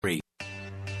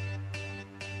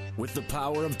With the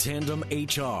power of Tandem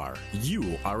HR,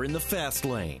 you are in the fast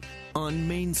lane on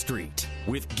Main Street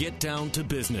with Get Down to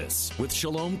Business with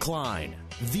Shalom Klein,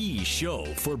 the show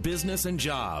for business and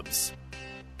jobs.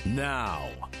 Now,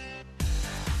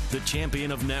 the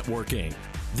champion of networking,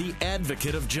 the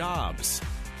advocate of jobs,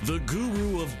 the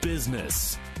guru of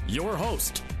business, your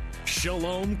host,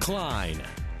 Shalom Klein.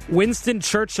 Winston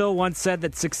Churchill once said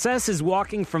that success is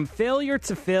walking from failure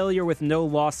to failure with no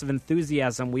loss of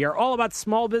enthusiasm. We are all about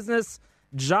small business,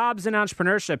 jobs, and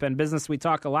entrepreneurship. And business, we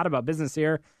talk a lot about business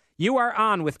here. You are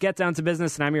on with Get Down to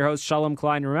Business, and I'm your host, Shalom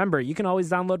Klein. Remember, you can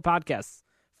always download podcasts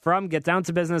from Get Down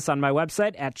to Business on my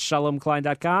website at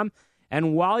shalomklein.com.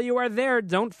 And while you are there,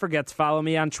 don't forget to follow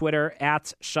me on Twitter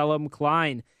at Shalom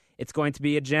Klein. It's going to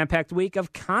be a jam-packed week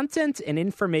of content and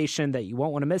information that you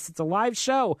won't want to miss. It's a live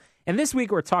show. And this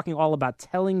week, we're talking all about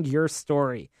telling your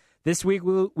story. This week,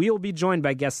 we will be joined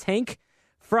by guest Hank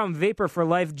from Vapor for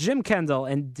Life, Jim Kendall,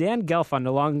 and Dan Gelfand,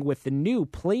 along with the new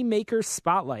Playmaker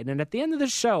Spotlight. And at the end of the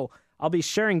show, I'll be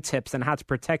sharing tips on how to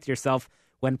protect yourself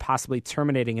when possibly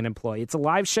terminating an employee. It's a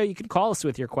live show. You can call us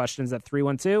with your questions at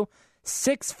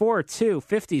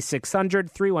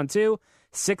 312-642-5600,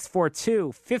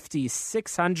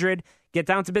 312-642-5600. Get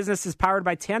Down to Business is powered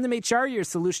by Tandem HR, your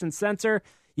solution center.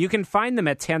 You can find them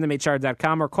at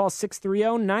tandemhr.com or call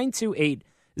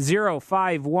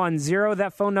 630-928-0510.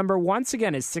 That phone number, once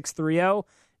again, is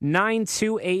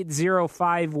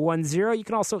 630-928-0510. You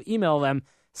can also email them,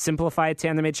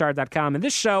 simplify@tandemhr.com. In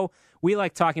this show, we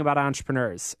like talking about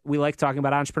entrepreneurs. We like talking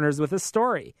about entrepreneurs with a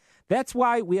story. That's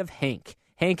why we have Hank.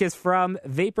 Hank is from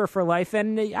Vapor for Life,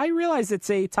 and I realize it's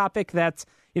a topic that,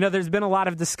 there's been a lot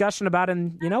of discussion about,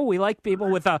 and, we like people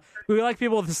with a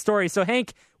story. So,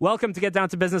 Hank, welcome to Get Down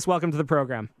to Business. Welcome to the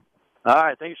program. All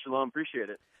right. Thanks, Shalom. Appreciate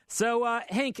it. So,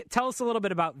 Hank, tell us a little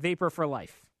bit about Vapor for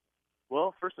Life.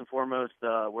 Well, first and foremost,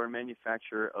 we're a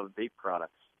manufacturer of vape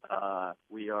products.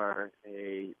 We are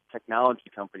a technology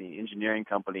company, engineering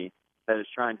company that is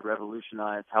trying to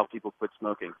revolutionize how people quit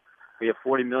smoking. We have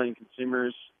 40 million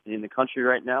consumers in the country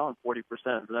right now, and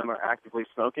 40% of them are actively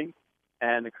smoking.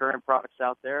 And the current products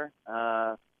out there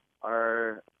are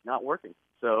not working.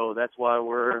 So that's why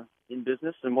we're in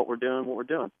business and what we're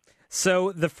doing.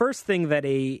 So the first thing that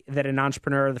an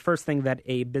entrepreneur, the first thing that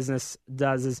a business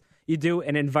does is you do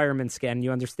an environment scan.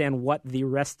 You understand what the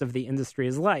rest of the industry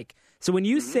is like. So when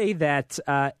you say that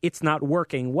it's not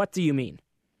working, what do you mean?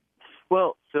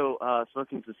 Well, so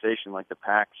smoking cessation, like the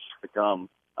packs, the gum,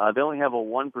 they only have a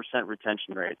 1%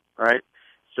 retention rate, right?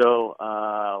 So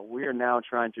we are now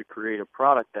trying to create a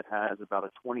product that has about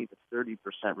a 20 to 30%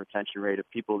 retention rate of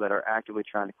people that are actively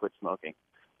trying to quit smoking.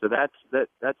 So that's the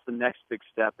next big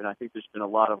step, and I think there's been a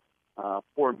lot of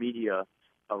poor media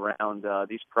around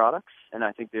these products, and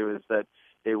I think there was that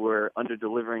they were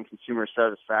under-delivering consumer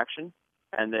satisfaction,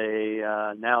 and they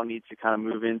now need to kind of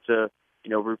move into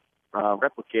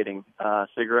replicating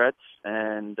cigarettes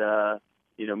and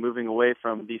moving away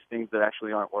from these things that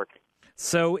actually aren't working.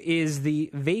 So is the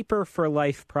Vapor for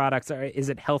Life products, is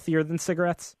it healthier than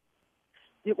cigarettes?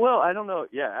 Yeah, well, I don't know.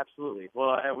 Yeah, absolutely.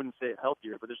 Well, I wouldn't say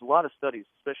healthier, but there's a lot of studies,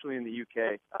 especially in the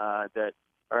UK, that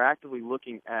are actively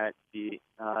looking at the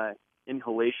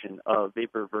inhalation of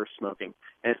vapor versus smoking.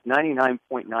 And it's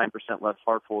 99.9% less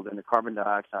harmful than the carbon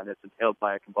dioxide that's inhaled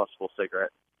by a combustible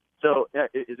cigarette. So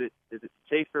is it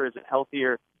safer? Is it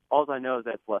healthier? All I know is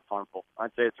that it's less harmful.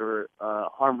 I'd say it's a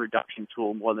harm reduction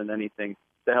tool more than anything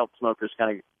to help smokers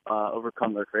kind of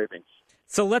overcome their cravings.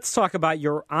 So let's talk about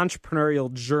your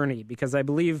entrepreneurial journey, because I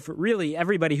believe really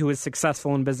everybody who is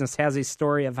successful in business has a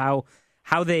story of how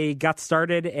they got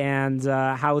started and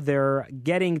how they're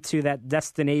getting to that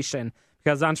destination,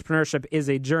 because entrepreneurship is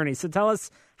a journey. So tell us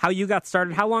how you got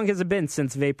started. How long has it been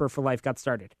since Vapor for Life got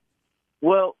started?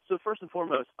 Well, so first and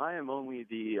foremost, I am only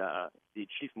the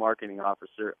chief marketing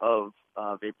officer of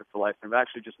Vapor for Life. I've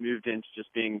actually just moved into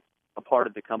just being a part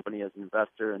of the company as an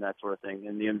investor and that sort of thing,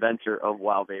 and the inventor of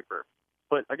Wow Vapor.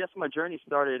 But I guess my journey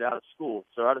started out of school.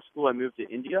 So out of school, I moved to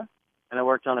India, and I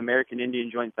worked on American Indian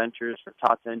joint ventures for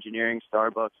Tata Engineering,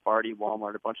 Starbucks, Fardy,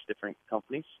 Walmart, a bunch of different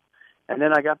companies. And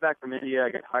then I got back from India.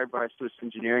 I got hired by a Swiss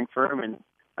engineering firm, and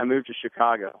I moved to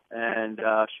Chicago. And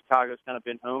Chicago's kind of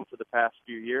been home for the past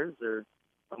few years, or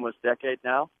almost a decade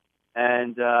now.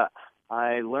 And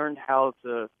I learned how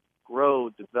to grow,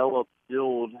 develop,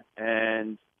 build,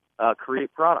 and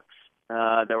create products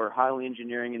that were highly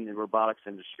engineering in the robotics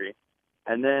industry.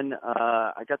 And then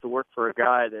I got to work for a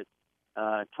guy that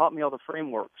taught me all the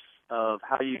frameworks of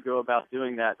how you go about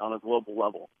doing that on a global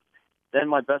level. Then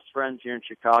my best friends here in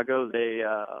Chicago, they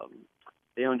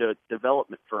owned a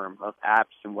development firm of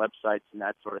apps and websites and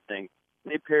that sort of thing.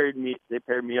 They paired me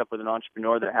up with an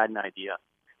entrepreneur that had an idea.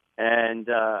 And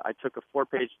I took a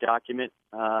 4-page document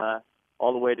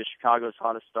all the way to Chicago's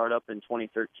hottest startup in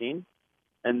 2013.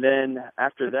 And then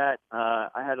after that,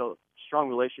 I had a strong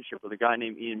relationship with a guy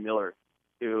named Ian Miller,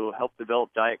 who helped develop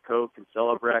Diet Coke and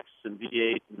Celebrex and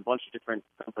V8 and a bunch of different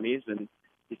companies. And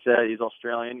he said, he's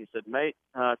Australian. He said, mate,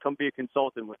 come be a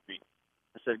consultant with me.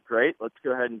 I said, great, let's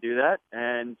go ahead and do that.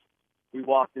 And we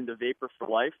walked into Vapor for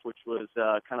Life, which was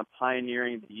kind of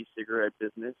pioneering the e-cigarette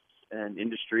business and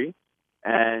industry.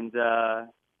 And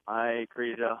I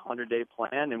created a 100-day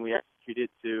plan, and we executed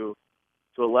to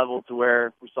a level to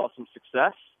where we saw some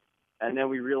success. And then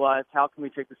we realized, how can we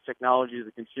take this technology to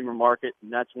the consumer market?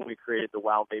 And that's when we created the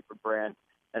Wow Vapor brand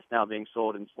that's now being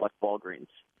sold in select Walgreens.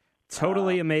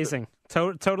 Totally amazing.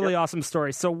 Totally awesome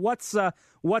story. So what's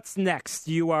next?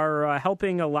 You are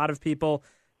helping a lot of people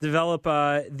develop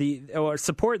or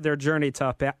support their journey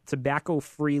to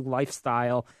tobacco-free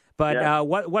lifestyle. But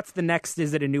what's the next?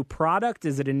 Is it a new product?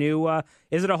 Is it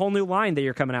a whole new line that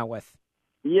you're coming out with?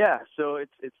 Yeah, so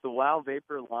it's the Wow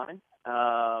Vapor line.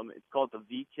 It's called the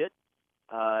V Kit.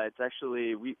 It's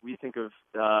actually, we think of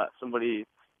somebody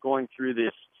going through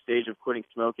this stage of quitting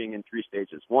smoking in 3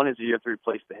 stages. One is you have to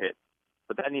replace the hit,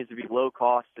 but that needs to be low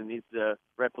cost and needs to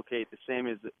replicate the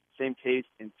same taste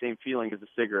and same feeling as a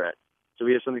cigarette. So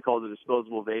we have something called the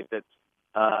disposable vape that's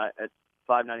at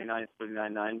 $5.99 and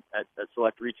 $39.99 at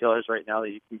select retailers right now that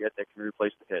you can get that can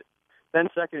replace the hit. Then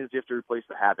second is you have to replace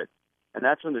the habit, and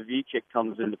that's when the V Kit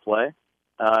comes into play.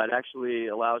 It actually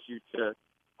allows you to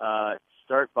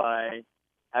start by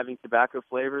having tobacco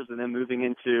flavors and then moving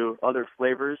into other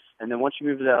flavors. And then once you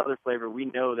move to that other flavor, we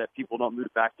know that people don't move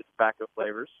back to tobacco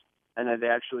flavors and then they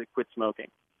actually quit smoking.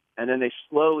 And then they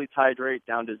slowly titrate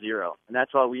down to 0. And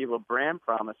that's why we have a brand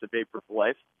promise at Vapor for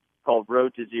Life called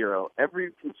Road to Zero.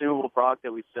 Every consumable product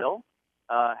that we sell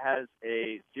has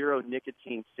a 0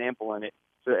 nicotine sample in it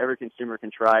so every consumer can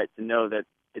try it to know that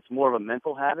it's more of a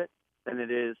mental habit than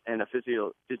it is and a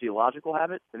physiological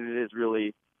habit than it is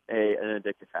really an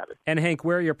addictive habit. And Hank,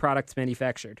 where are your products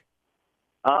manufactured?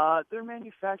 They're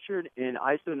manufactured in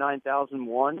ISO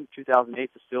 9001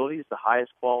 2008 facilities, the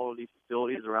highest quality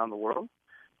facilities around the world.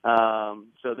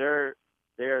 So they're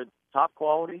top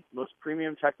quality, most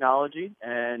premium technology,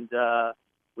 and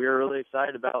we are really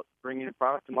excited about bringing the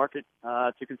product to market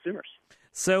to consumers.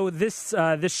 So this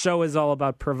show is all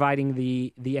about providing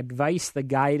the advice, the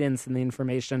guidance, and the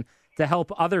information to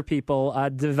help other people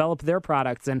develop their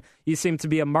products. And you seem to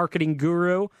be a marketing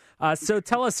guru. So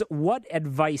tell us, what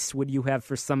advice would you have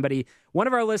for somebody, one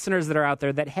of our listeners that are out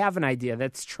there that have an idea,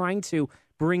 that's trying to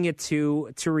bring it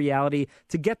to reality,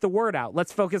 to get the word out?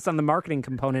 Let's focus on the marketing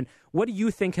component. What do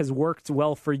you think has worked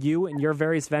well for you in your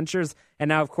various ventures? And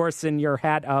now, of course, in your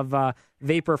hat of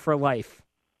Vapor for Life.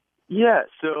 Yeah,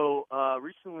 so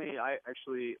recently I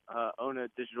actually own a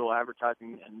digital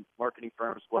advertising and marketing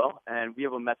firm as well, and we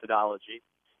have a methodology,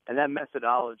 and that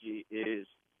methodology is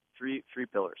three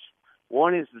pillars.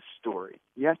 One is the story.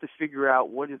 You have to figure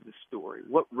out, what is the story?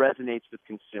 What resonates with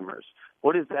consumers?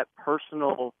 What is that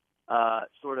personal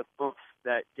sort of oomph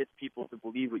that gets people to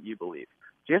believe what you believe?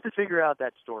 So you have to figure out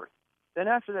that story. Then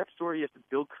after that story, you have to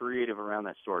build creative around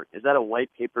that story. Is that a white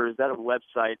paper? Is that a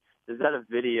website? Is that a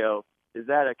video? Is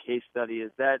that a case study?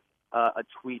 Is that a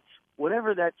tweet?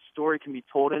 Whatever that story can be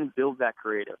told in, build that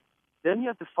creative. Then you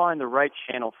have to find the right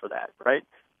channel for that, right?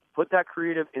 Put that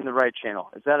creative in the right channel.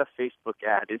 Is that a Facebook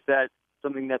ad? Is that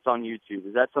something that's on YouTube?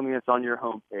 Is that something that's on your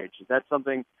homepage? Is that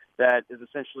something that is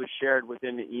essentially shared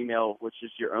within the email, which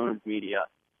is your own media?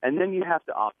 And then you have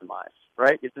to optimize,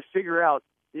 right? You have to figure out,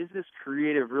 is this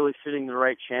creative really fitting the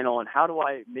right channel, and how do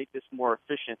I make this more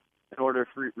efficient in order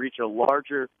to reach a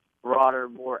larger, broader,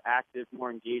 more active, more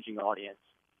engaging audience?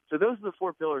 So those are the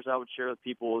 4 pillars I would share with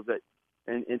people, is that,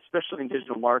 and especially in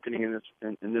digital marketing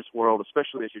in this world,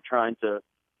 especially as you're trying to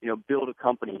build a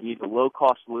company, you need a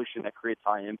low-cost solution that creates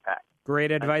high impact.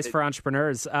 Great advice for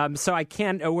entrepreneurs. So I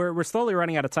can't. We're slowly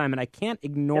running out of time, and I can't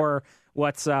ignore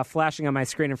what's flashing on my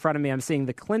screen in front of me. I'm seeing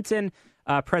the Clinton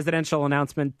presidential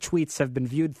announcement tweets have been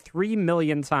viewed 3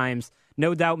 million times.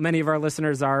 No doubt many of our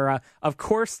listeners are, of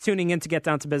course, tuning in to Get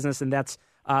Down to Business, and that's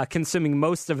consuming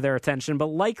most of their attention. But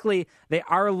likely they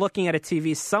are looking at a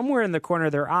TV somewhere in the corner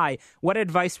of their eye. What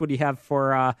advice would you have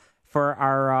for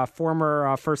our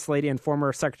former First Lady and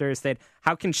former Secretary of State?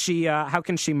 How can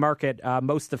she market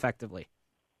most effectively?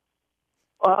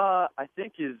 I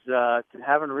think is to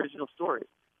have an original story.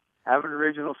 Have an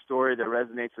original story that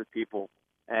resonates with people,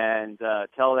 and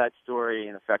tell that story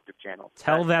in effective channels.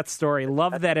 Tell that story.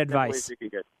 Love that advice.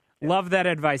 Love that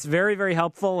advice. Very, very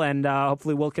helpful, and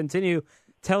hopefully we'll continue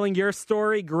telling your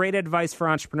story. Great advice for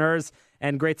entrepreneurs,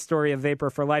 and great story of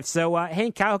Vapor for Life. So,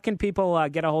 Hank, how can people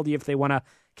get a hold of you if they want to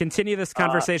continue this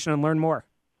conversation and learn more?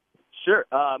 Sure.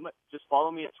 Just follow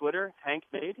me at Twitter, Hank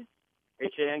Made,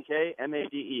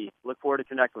 HankMade. Look forward to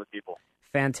connecting with people.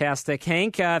 Fantastic.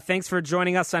 Hank, thanks for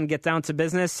joining us on Get Down to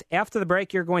Business. After the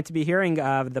break, you're going to be hearing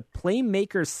the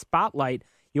Playmakers Spotlight.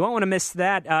 You won't want to miss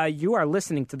that. You are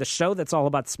listening to the show that's all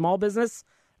about small business,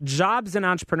 jobs, and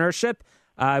entrepreneurship.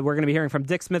 We're going to be hearing from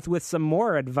Dick Smith with some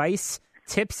more advice,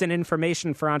 tips, and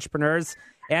information for entrepreneurs.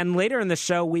 And later in the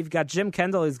show, we've got Jim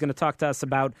Kendall who's going to talk to us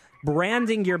about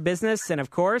branding your business. And, of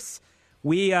course,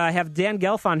 we have Dan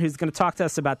Gelfond who's going to talk to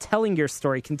us about telling your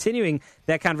story, continuing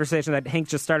that conversation that Hank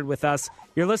just started with us.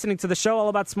 You're listening to the show all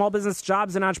about small business,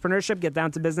 jobs, and entrepreneurship. Get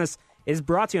Down to Business is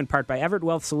brought to you in part by Everett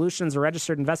Wealth Solutions, a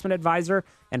registered investment advisor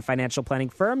and financial planning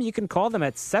firm. You can call them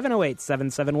at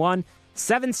 708-771-7777,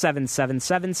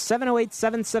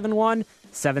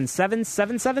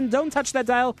 708-771-7777. Don't touch that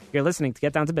dial. You're listening to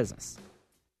Get Down to Business.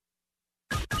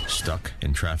 Stuck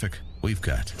in traffic? We've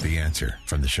got the answer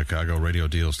from the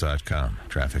ChicagoRadioDeals.com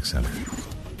Traffic Center.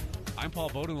 I'm Paul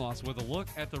Bodenloss with a look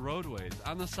at the roadways.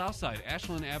 On the south side,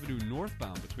 Ashland Avenue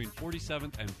northbound between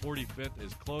 47th and 45th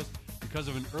is closed because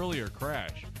of an earlier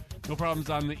crash. No problems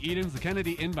on the Edens. The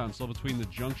Kennedy inbound slow between the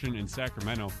junction and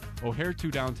Sacramento. O'Hare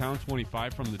to downtown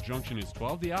 25 from the junction is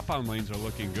 12. The outbound lanes are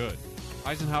looking good.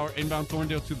 Eisenhower inbound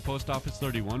Thorndale to the post office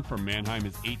 31 from Manheim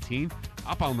is 18.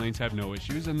 Outbound lanes have no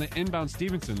issues, and the inbound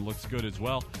Stevenson looks good as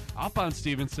well. Outbound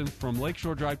Stevenson from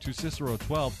Lakeshore Drive to Cicero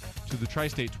 12 to the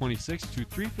Tri-State 26 to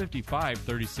 355,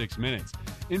 36 minutes.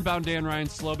 Inbound Dan Ryan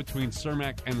slow between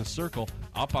Cermak and the Circle.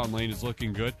 Outbound lane is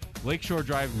looking good. Lakeshore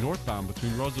Drive northbound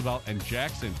between Roosevelt and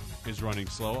Jackson is running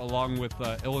slow, along with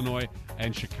Illinois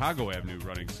and Chicago Avenue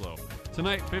running slow.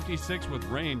 Tonight, 56 with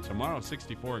rain. Tomorrow,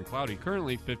 64 and cloudy.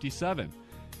 Currently, 57.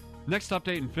 Next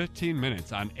update in 15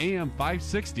 minutes on AM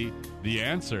 560, The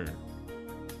Answer.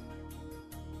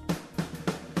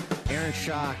 Aaron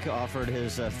Schock offered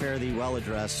his Fare Thee Well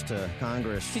address to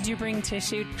Congress. Did you bring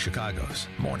tissue? Chicago's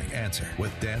Morning Answer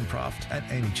with Dan Proft and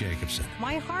Amy Jacobson.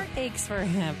 My heart aches for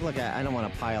him. Look, I don't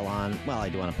want to pile on. Well, I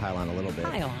do want to pile on a little bit.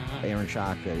 Pile on. Aaron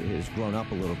Schock has grown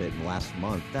up a little bit in the last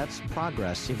month. That's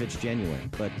progress if it's genuine.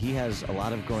 But he has a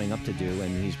lot of growing up to do,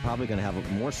 and he's probably going to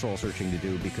have more soul-searching to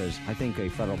do because I think a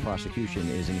federal prosecution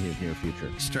is in his near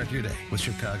future. Start your day with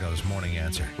Chicago's Morning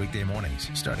Answer. Weekday mornings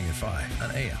starting at 5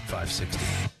 on AM 560.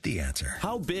 The Answer.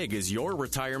 How big is your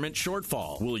retirement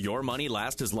shortfall? Will your money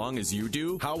last as long as you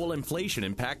do? How will inflation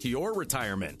impact your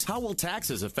retirement? How will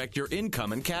taxes affect your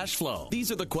income and cash flow?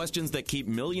 These are the questions that keep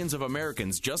millions of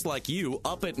Americans just like you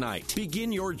up at night.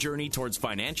 Begin your journey towards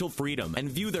financial freedom and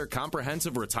view their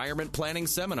comprehensive retirement planning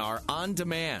seminar on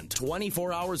demand,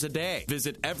 24 hours a day.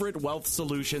 Visit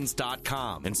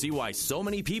EverettWealthSolutions.com and see why so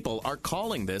many people are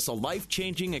calling this a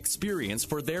life-changing experience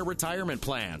for their retirement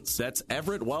plans. That's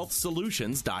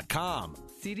EverettWealthSolutions.com.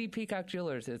 C.D. Peacock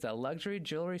Jewelers is a luxury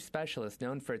jewelry specialist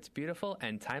known for its beautiful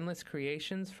and timeless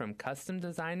creations from custom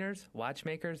designers,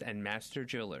 watchmakers, and master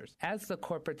jewelers. As the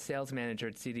corporate sales manager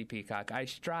at C.D. Peacock, I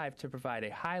strive to provide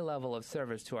a high level of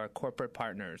service to our corporate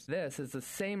partners. This is the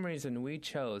same reason we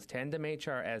chose Tandem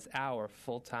HR as our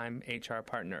full-time HR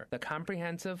partner. The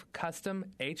comprehensive, custom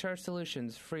HR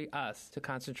solutions free us to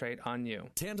concentrate on you.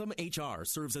 Tandem HR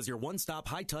serves as your one-stop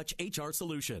high-touch HR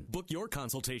solution. Book your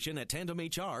consultation at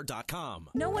tandemhr.com.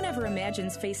 No one ever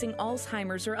imagines facing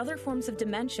Alzheimer's or other forms of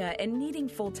dementia and needing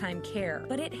full-time care,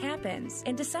 but it happens.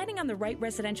 And deciding on the right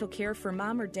residential care for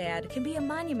mom or dad can be a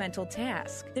monumental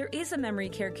task. There is a memory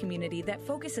care community that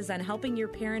focuses on helping your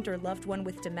parent or loved one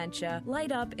with dementia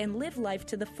light up and live life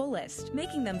to the fullest,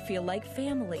 making them feel like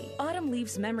family. Autumn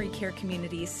Leaves memory care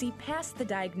communities see past the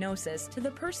diagnosis to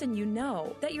the person you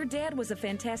know, that your dad was a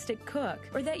fantastic cook,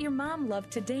 or that your mom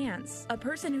loved to dance, a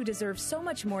person who deserves so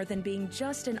much more than being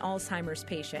just an Alzheimer's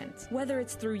patient. Whether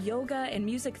it's through yoga and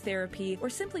music therapy or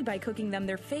simply by cooking them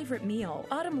their favorite meal,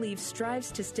 Autumn Leaves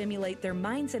strives to stimulate their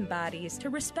minds and bodies to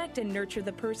respect and nurture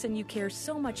the person you care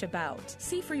so much about.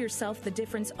 See for yourself the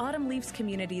difference Autumn Leaves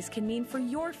communities can mean for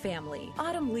your family.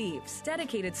 Autumn Leaves,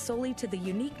 dedicated solely to the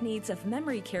unique needs of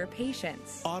memory care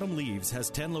patients. Autumn Leaves has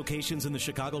 10 locations in the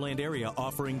Chicagoland area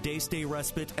offering day-stay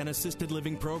respite and assisted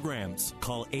living programs.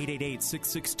 Call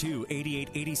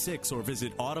 888-662-8886 or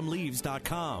visit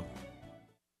autumnleaves.com.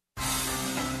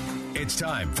 It's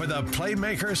time for the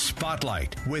Playmaker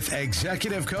Spotlight with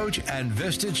Executive Coach and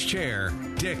Vistage Chair,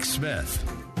 Dick Smith.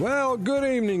 Well, good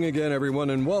evening again, everyone,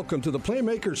 and welcome to the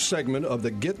Playmakers segment of the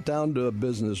Get Down to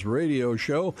Business radio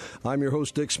show. I'm your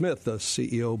host, Dick Smith, the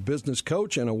CEO business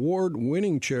coach and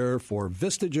award-winning chair for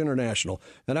Vistage International.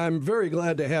 And I'm very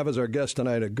glad to have as our guest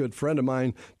tonight a good friend of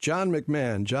mine, John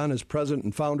McMahon. John is president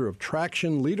and founder of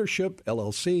Traction Leadership,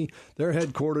 LLC. They're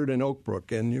headquartered in Oak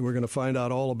Brook, and we're going to find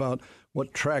out all about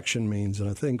what traction means and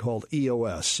a thing called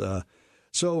EOS.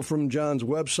 So from John's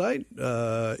website,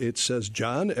 it says,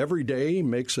 John every day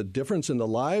makes a difference in the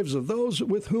lives of those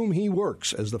with whom he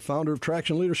works. As the founder of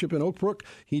Traction Leadership in Oak Brook,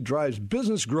 he drives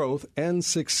business growth and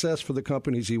success for the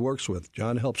companies he works with.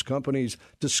 John helps companies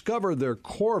discover their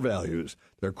core values,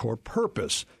 their core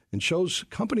purpose, and shows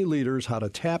company leaders how to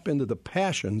tap into the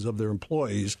passions of their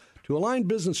employees to align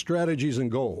business strategies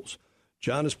and goals.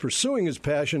 John is pursuing his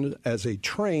passion as a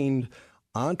trained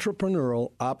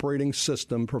entrepreneurial operating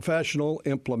system professional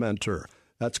implementer.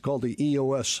 That's called the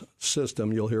EOS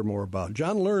system. You'll hear more about.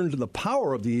 John learned the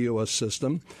power of the EOS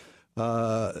system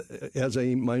as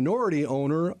a minority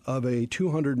owner of a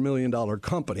 $200 million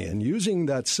company. And using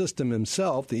that system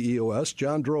himself, the EOS,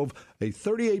 John drove a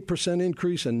 38%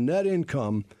 increase in net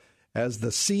income as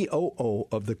the COO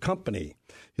of the company.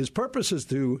 His purpose is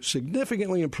to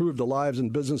significantly improve the lives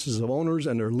and businesses of owners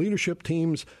and their leadership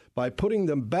teams by putting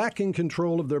them back in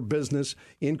control of their business,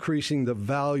 increasing the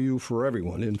value for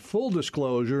everyone. In full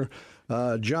disclosure,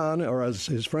 John, or as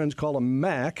his friends call him,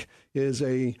 Mac, is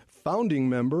a founding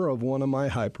member of one of my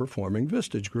high-performing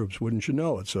Vistage groups, wouldn't you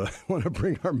know it? So I want to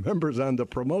bring our members on to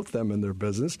promote them in their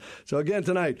business. So again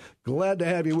tonight, glad to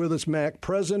have you with us, Mac,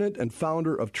 president and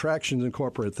founder of Tractions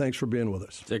Incorporated. Thanks for being with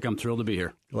us. Dick, I'm thrilled to be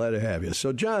here. Glad to have you.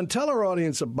 So John, tell our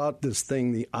audience about this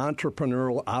thing, the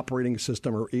Entrepreneurial Operating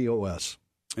System, or EOS.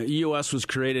 EOS was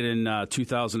created in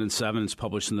 2007. It's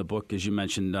published in the book, as you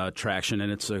mentioned, Traction,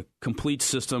 and it's a complete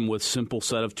system with simple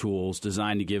set of tools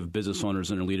designed to give business owners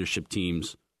and their leadership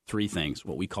teams three things,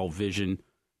 what we call vision,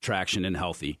 traction, and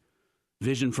healthy.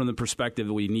 Vision from the perspective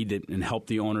that we need to and help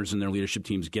the owners and their leadership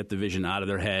teams get the vision out of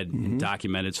their head and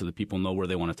document it so that people know where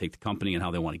they want to take the company and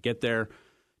how they want to get there.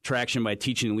 Traction by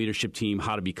teaching the leadership team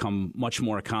how to become much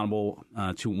more accountable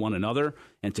to one another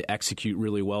and to execute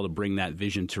really well to bring that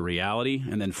vision to reality.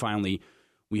 And then finally,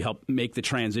 we help make the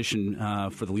transition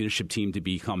for the leadership team to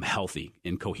become healthy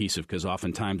and cohesive, because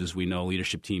oftentimes, as we know,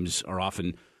 leadership teams are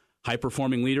often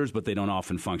high-performing leaders, but they don't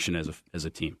often function as a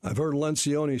team. I've heard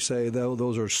Lencioni say, though,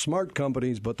 those are smart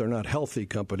companies, but they're not healthy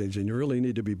companies, and you really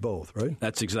need to be both, right?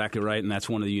 That's exactly right, and that's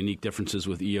one of the unique differences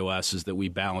with EOS is that we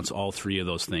balance all three of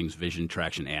those things, vision,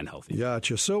 traction, and healthy.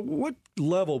 Gotcha. So what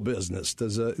level business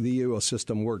does the EOS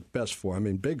system work best for? I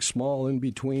mean, big, small, in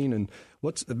between, and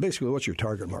what's your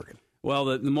target market? Well,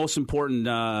 the most important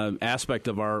aspect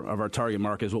of our target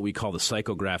market is what we call the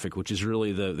psychographic, which is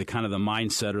really the kind of the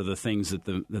mindset or the things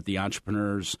that the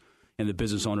entrepreneurs and the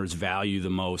business owners value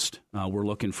the most. We're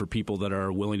looking for people that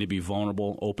are willing to be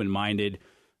vulnerable, open-minded,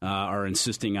 are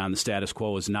insisting on the status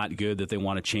quo is not good, that they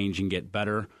want to change and get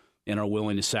better, and are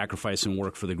willing to sacrifice and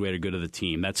work for the greater good of the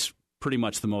team. That's pretty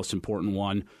much the most important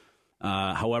one.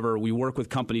 However, we work with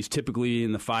companies typically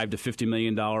in the $5 to $50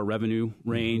 million revenue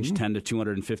range, 10 to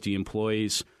 250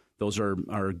 employees. Those are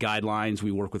our guidelines.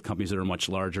 We work with companies that are much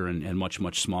larger and much,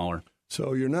 much smaller.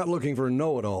 So you're not looking for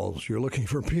know-it-alls. You're looking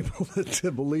for people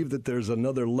that believe that there's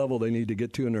another level they need to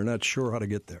get to, and they're not sure how to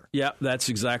get there. Yeah, that's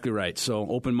exactly right. So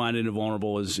open-minded and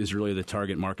vulnerable is really the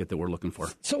target market that we're looking for.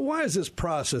 So why is this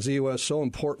process, EOS, so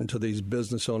important to these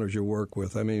business owners you work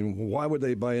with? I mean, why would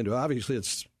they buy into it? Obviously,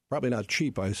 it's probably not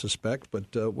cheap, I suspect,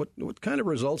 but what kind of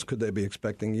results could they be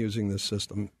expecting using this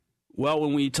system? Well,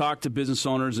 when we talk to business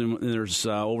owners, and there's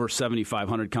over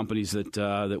 7,500 companies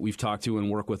that we've talked to and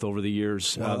work with over the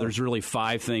years, there's really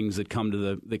five things that come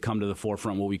to the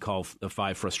forefront, what we call the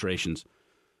five frustrations.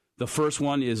 The first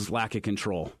one is lack of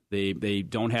control. They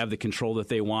don't have the control that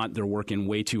they want. They're working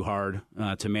way too hard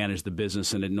to manage the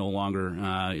business, and it no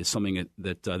longer is something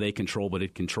that they control, but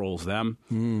it controls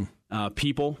them.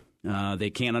 People. They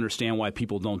can't understand why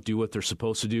people don't do what they're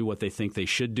supposed to do, what they think they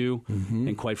should do.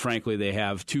 And quite frankly, they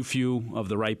have too few of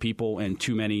the right people and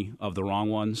too many of the wrong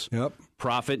ones. Yep.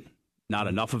 Profit, not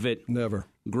enough of it. Never.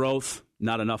 Growth,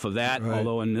 not enough of that. Right.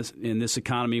 Although in this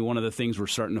economy, one of the things we're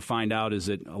starting to find out is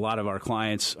that a lot of our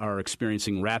clients are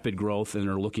experiencing rapid growth and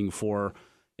are looking for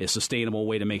a sustainable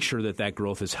way to make sure that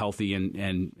growth is healthy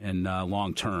and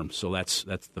long term. So that's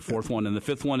the fourth one. And the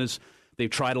fifth one is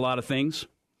they've tried a lot of things.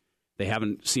 They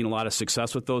haven't seen a lot of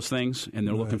success with those things, and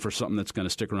they're looking for something that's going to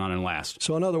stick around and last.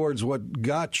 So in other words, what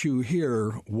got you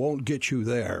here won't get you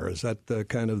there. Is that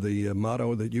kind of the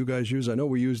motto that you guys use? I know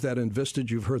we use that in Vistage.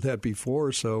 You've heard that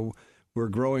before. So we're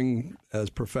growing as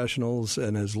professionals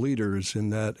and as leaders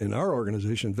in our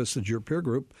organization, Vistage, your peer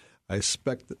group. I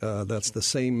expect that's the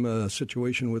same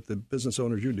situation with the business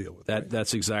owners you deal with.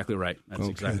 That's exactly right. That's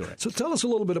exactly right. So tell us a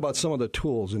little bit about some of the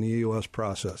tools in the EOS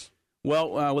process.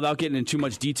 Well, without getting into too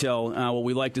much detail, what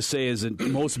we like to say is that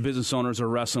most business owners are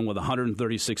wrestling with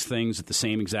 136 things at the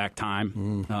same exact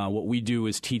time. What we do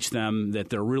is teach them that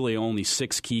there are really only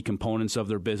 6 key components of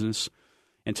their business,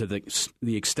 and to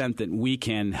the extent that we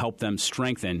can help them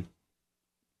strengthen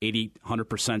 80,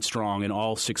 100% strong in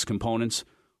all 6 components,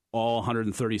 all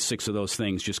 136 of those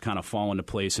things just kind of fall into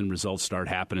place and results start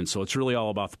happening. So it's really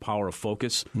all about the power of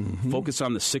focus. Focus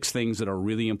on the 6 things that are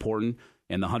really important,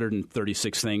 and the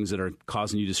 136 things that are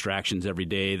causing you distractions every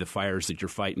day, the fires that you're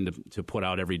fighting to put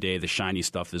out every day, the shiny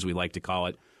stuff, as we like to call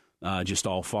it, just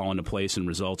all fall into place, and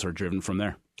results are driven from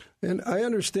there. And I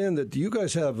understand that you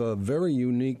guys have a very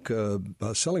unique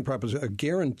selling proposition, a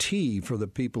guarantee for the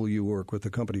people you work with, the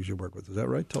companies you work with. Is that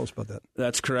right? Tell us about that.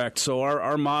 That's correct. So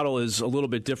our model is a little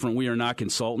bit different. We are not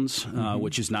consultants,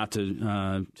 which is not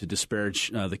to disparage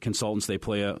the consultants. They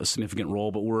play a significant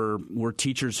role, but we're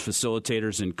teachers,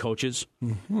 facilitators, and coaches.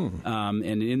 And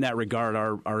in that regard,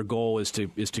 our goal is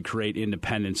to create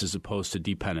independence as opposed to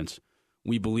dependence.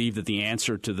 We believe that the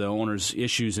answer to the owner's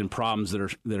issues and problems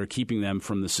that are keeping them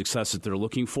from the success that they're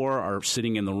looking for are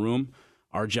sitting in the room.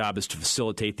 Our job is to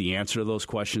facilitate the answer to those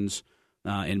questions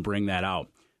and bring that out.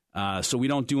 So we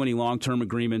don't do any long-term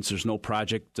agreements. There's no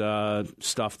project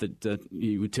stuff that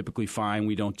you would typically find.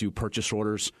 We don't do purchase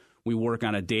orders. We work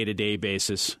on a day-to-day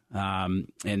basis,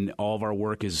 and all of our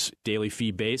work is daily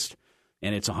fee-based.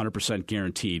 And it's 100%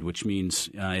 guaranteed, which means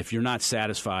if you're not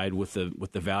satisfied with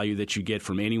the value that you get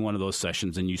from any one of those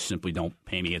sessions, then you simply don't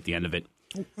pay me at the end of it.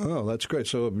 Oh, that's great.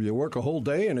 So you work a whole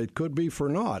day, and it could be for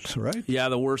naught, right? Yeah,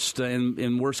 the worst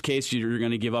in worst case, you're going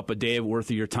to give up a day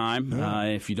worth of your time.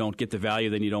 If you don't get the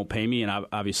value, then you don't pay me, and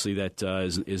obviously that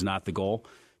is not the goal.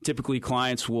 Typically,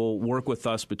 clients will work with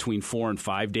us between 4 and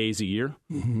 5 days a year.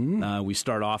 We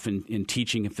start off in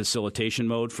teaching and facilitation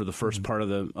mode for the first part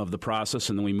of the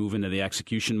process, and then we move into the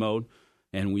execution mode,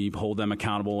 and we hold them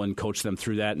accountable and coach them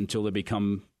through that until they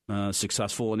become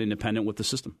successful and independent with the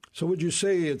system. So would you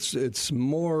say it's 5 to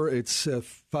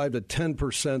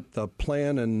 10% the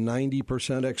plan and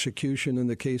 90% execution in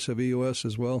the case of EOS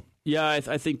as well? Yeah,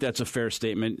 I think that's a fair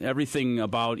statement. Everything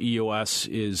about EOS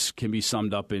can be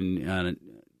summed up and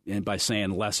by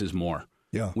saying less is more.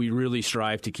 Yeah. We really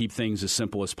strive to keep things as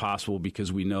simple as possible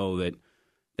because we know that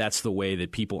that's the way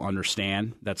that people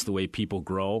understand, that's the way people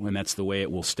grow, and that's the way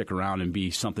it will stick around and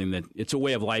be something that it's a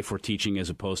way of life we're teaching as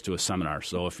opposed to a seminar.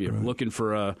 So if you're looking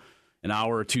for an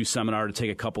hour or two seminar to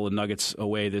take a couple of nuggets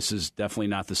away, this is definitely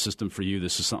not the system for you.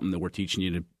 This is something that we're teaching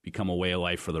you to become a way of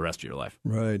life for the rest of your life.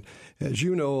 Right. As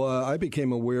you know, I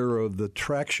became aware of the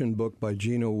Traction book by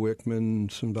Gino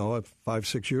Wickman about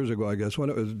 5-6 years ago, I guess,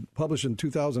 when it was published in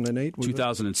 2008.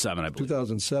 2007, I believe.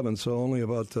 2007, so only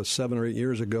about 7 or 8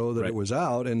 years ago that it was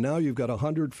out. And now you've got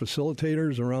 100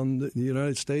 facilitators around the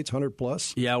United States, 100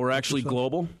 plus. Yeah, we're actually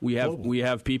global. We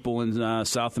have people in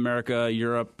South America,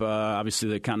 Europe, obviously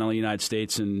the continental United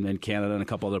States and Canada and a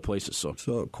couple other places.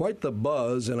 So quite the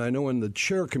buzz, and I know in the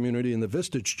chair community, in the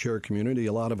Vistage chair community,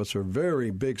 a lot of us are very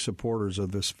big supporters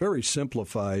of this very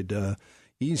simplified,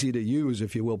 easy to use,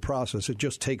 if you will, process. It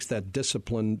just takes that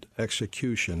disciplined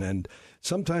execution. And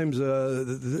sometimes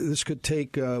this could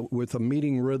take, with a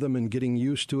meeting rhythm and getting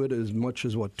used to it, as much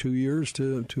as, 2 years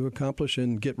to accomplish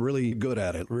and get really good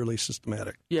at it, really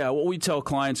systematic. Yeah, what we tell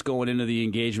clients going into the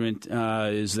engagement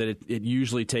is that it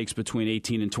usually takes between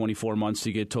 18 and 24 months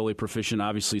to get totally proficient.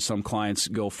 Obviously, some clients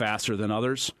go faster than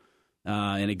others.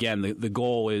 And again, the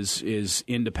goal is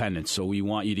independence. So we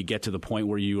want you to get to the point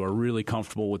where you are really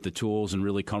comfortable with the tools and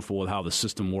really comfortable with how the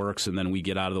system works, and then we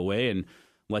get out of the way and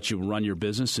let you run your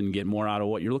business and get more out of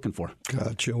what you're looking for.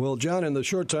 Gotcha. Well, John, in the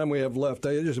short time we have left,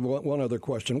 I just want one other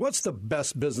question. What's the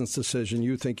best business decision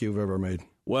you think you've ever made?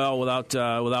 Well,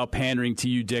 without pandering to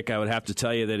you, Dick, I would have to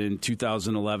tell you that in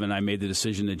 2011, I made the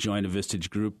decision to join a Vistage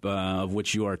group, of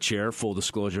which you are chair. Full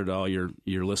disclosure to all your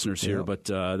listeners here, but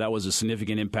that was a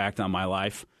significant impact on my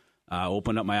life.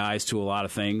 Opened up my eyes to a lot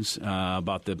of things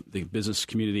about the business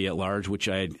community at large, which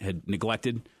I had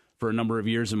neglected for a number of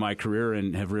years in my career,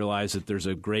 and have realized that there's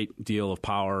a great deal of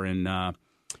power in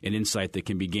and insight that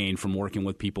can be gained from working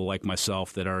with people like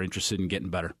myself that are interested in getting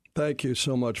better. Thank you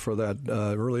so much for that.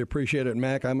 Really appreciate it,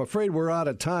 Mac. I'm afraid we're out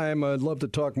of time. I'd love to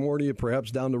talk more to you.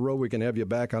 Perhaps down the road we can have you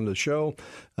back on the show.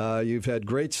 You've had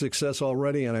great success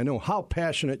already, and I know how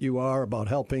passionate you are about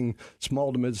helping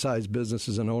small to mid-sized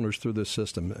businesses and owners through this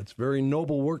system. It's very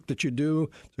noble work that you do.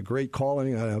 It's a great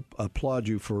calling. I applaud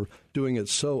you for doing it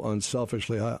so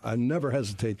unselfishly. I never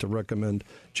hesitate to recommend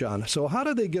John. So how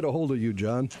do they get a hold of you,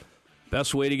 John?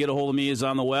 Best way to get a hold of me is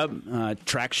on the web,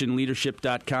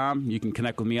 tractionleadership.com. You can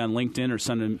connect with me on LinkedIn or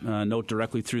send a note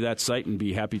directly through that site and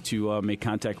be happy to make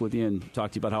contact with you and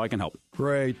talk to you about how I can help.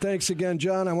 Great. Thanks again,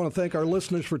 John. I want to thank our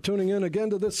listeners for tuning in again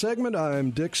to this segment.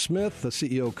 I'm Dick Smith, the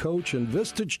CEO coach and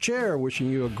Vistage chair, wishing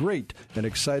you a great and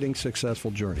exciting,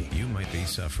 successful journey. You might be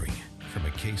suffering from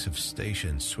a case of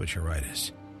station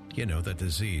switcheritis. You know, that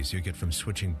disease you get from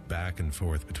switching back and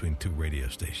forth between two radio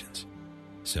stations.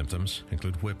 Symptoms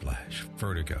include whiplash,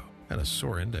 vertigo, and a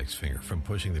sore index finger from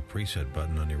pushing the preset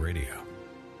button on your radio.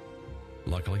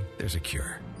 Luckily, there's a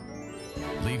cure.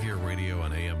 Leave your radio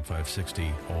on AM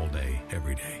 560 all day,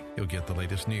 every day. You'll get the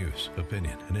latest news,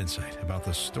 opinion, and insight about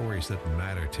the stories that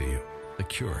matter to you. The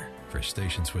cure for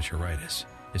station switcheritis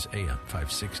is AM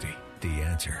 560, The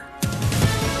Answer.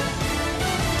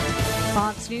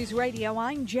 Fox News Radio,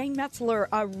 I'm Jane Metzler.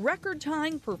 A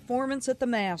record-tying performance at the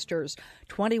Masters.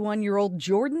 21-year-old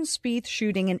Jordan Spieth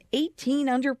shooting an 18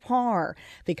 under par,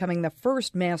 becoming the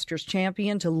first Masters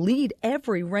champion to lead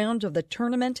every round of the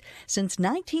tournament since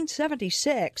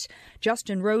 1976.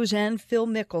 Justin Rose and Phil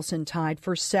Mickelson tied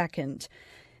for second.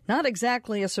 Not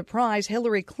exactly a surprise,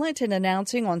 Hillary Clinton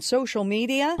announcing on social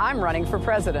media, I'm running for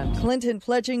president. Clinton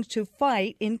pledging to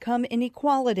fight income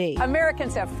inequality.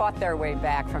 Americans have fought their way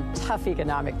back from tough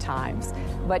economic times,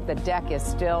 but the deck is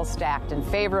still stacked in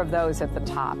favor of those at the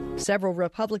top. Several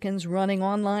Republicans running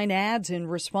online ads in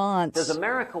response. Does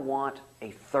America want a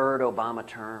third Obama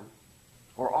term?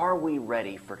 Or are we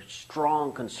ready for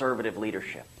strong conservative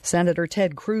leadership? Senator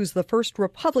Ted Cruz, the first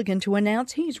Republican to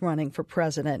announce he's running for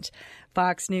president.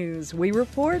 Fox News, we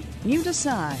report, you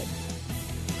decide.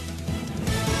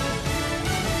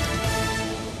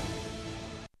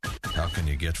 How can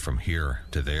you get from here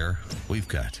to there? We've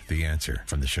got the answer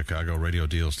from the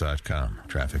ChicagoRadioDeals.com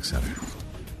Traffic Center.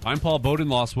 I'm Paul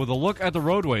Bodenloss with a look at the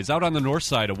roadways. Out on the north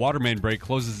side, a water main break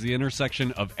closes the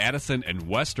intersection of Addison and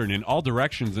Western in all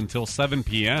directions until 7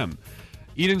 p.m.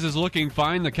 Edens is looking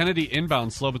fine. The Kennedy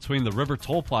inbound slow between the River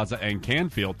Toll Plaza and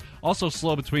Canfield. Also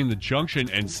slow between the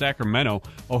Junction and Sacramento.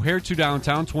 O'Hare to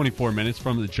downtown, 24 minutes.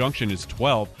 From the Junction is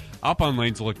 12. Outbound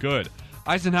lanes look good.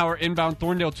 Eisenhower inbound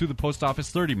Thorndale to the post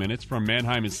office, 30 minutes. From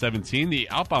Manheim is 17. The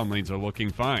outbound lanes are looking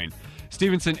fine.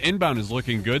 Stevenson inbound is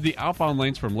looking good. The outbound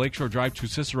lanes from Lakeshore Drive to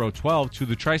Cicero 12 to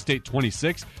the Tri-State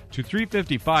 26 to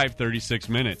 355, 36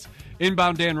 minutes.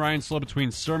 Inbound Dan Ryan slow between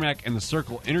Cermak and the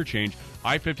Circle interchange.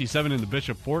 I-57 and the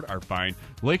Bishop Fort are fine.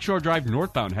 Lakeshore Drive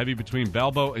northbound heavy between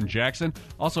Balboa and Jackson.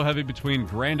 Also heavy between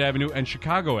Grand Avenue and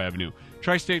Chicago Avenue.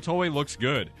 Tri-State Tollway looks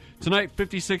good. Tonight,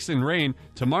 56 in rain.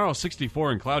 Tomorrow,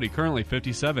 64 and cloudy. Currently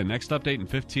 57. Next update in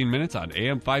 15 minutes on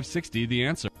AM 560, The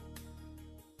Answer.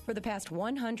 For the past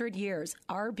 100 years,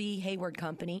 R.B. Hayward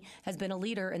Company has been a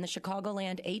leader in the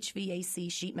Chicagoland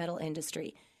HVAC sheet metal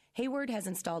industry. Hayward has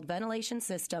installed ventilation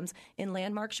systems in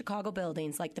landmark Chicago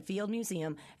buildings like the Field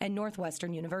Museum and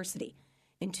Northwestern University.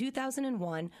 In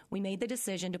 2001, we made the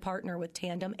decision to partner with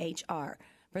Tandem HR.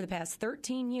 For the past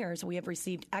 13 years, we have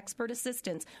received expert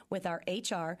assistance with our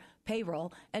HR,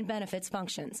 payroll, and benefits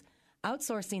functions.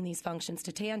 Outsourcing these functions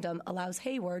to Tandem allows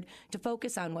Hayward to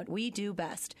focus on what we do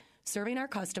best, serving our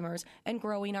customers and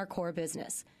growing our core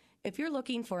business. If you're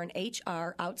looking for an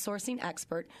HR outsourcing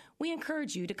expert, we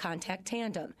encourage you to contact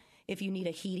Tandem. If you need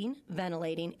a heating,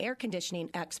 ventilating, air conditioning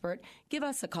expert, give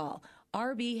us a call.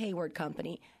 R.B. Hayward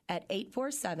Company at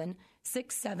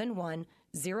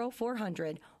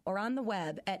 847-671-0400 or on the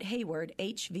web at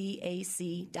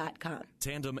haywardhvac.com.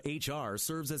 Tandem HR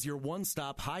serves as your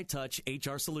one-stop high-touch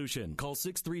HR solution. Call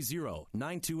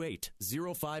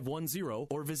 630-928-0510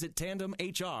 or visit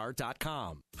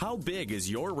tandemhr.com. How big is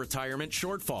your retirement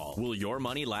shortfall? Will your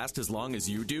money last as long as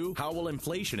you do? How will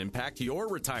inflation impact your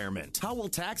retirement? How will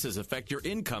taxes affect your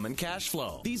income and cash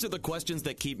flow? These are the questions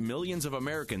that keep millions of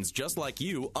Americans just like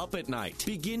you up at night.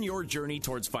 Begin your journey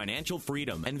towards financial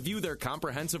freedom and view their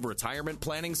comprehensive retirement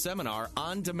planning seminar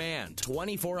on demand,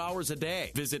 24 hours a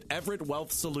day. Visit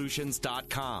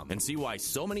EverettWealthSolutions.com and see why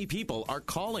so many people are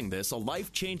calling this a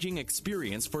life-changing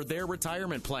experience for their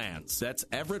retirement plans. That's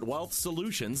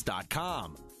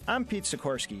EverettWealthSolutions.com. I'm Pete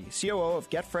Sikorsky, COO of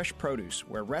Get Fresh Produce,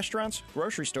 where restaurants,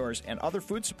 grocery stores, and other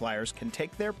food suppliers can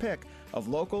take their pick of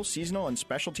local, seasonal, and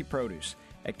specialty produce.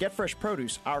 At Get Fresh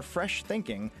Produce, our fresh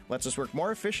thinking lets us work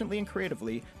more efficiently and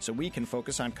creatively so we can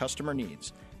focus on customer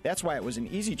needs. That's why it was an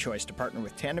easy choice to partner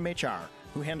with Tandem HR,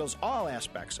 who handles all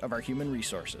aspects of our human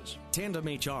resources. Tandem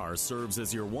HR serves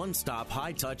as your one-stop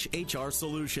high-touch HR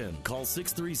solution. Call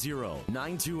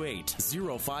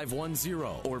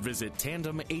 630-928-0510 or visit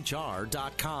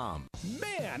tandemhr.com.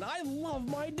 Man, I love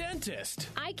my dentist.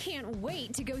 I can't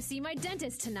wait to go see my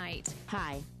dentist tonight.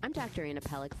 Hi, I'm Dr. Anna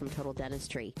Pellick from Total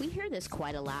Dentistry. We hear this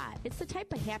quite a lot. It's the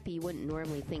type of happy you wouldn't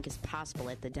normally think is possible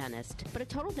at the dentist. But at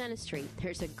Total Dentistry,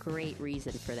 there's a great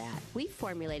reason for that. We've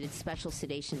formulated special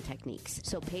sedation techniques,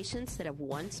 so patients that have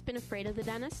once been afraid of the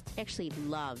dentist actually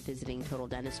love visiting Total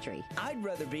Dentistry. I'd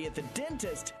rather be at the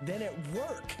dentist than at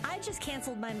work. I just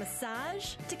canceled my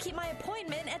massage to keep my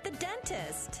appointment at the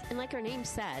dentist. And like our name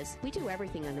says, we do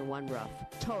everything under one roof.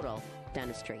 Total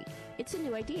Dentistry. It's a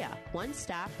new idea.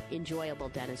 One-stop, enjoyable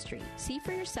dentistry. See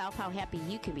for yourself how happy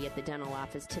you can be at the dental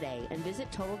office today and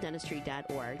visit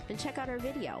TotalDentistry.org and check out our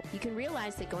video. You can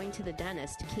realize that going to the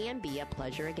dentist can be a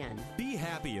pleasure again. Be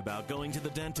happy about going to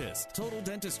the dentist. Total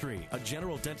Dentistry, a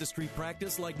general dentistry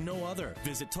practice like no other.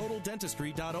 Visit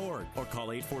TotalDentistry.org or call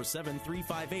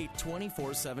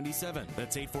 847-358-2477.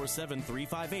 That's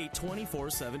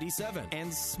 847-358-2477.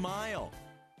 And smile.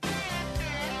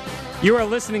 You are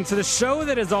listening to the show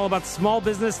that is all about small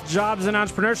business, jobs, and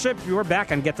entrepreneurship. You're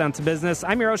back on Get Down to Business.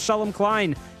 I'm your host, Shalom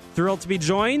Klein. Thrilled to be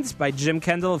joined by Jim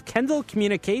Kendall of Kendall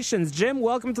Communications. Jim,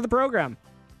 welcome to the program.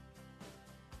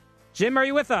 Jim, are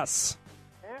you with us?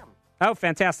 I am. Oh,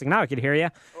 fantastic. Now I can hear you.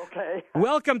 Okay.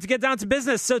 Welcome to Get Down to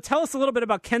Business. So tell us a little bit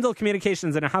about Kendall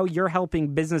Communications and how you're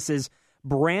helping businesses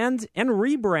brand and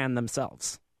rebrand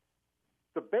themselves.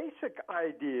 The basic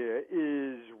idea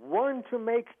is, one, to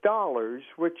make dollars,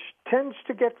 which tends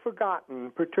to get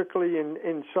forgotten, particularly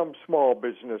in some small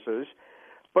businesses.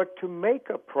 But to make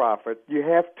a profit, you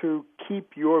have to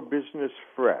keep your business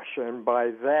fresh. And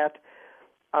by that,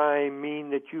 I mean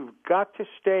that you've got to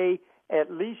stay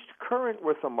at least current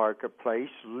with the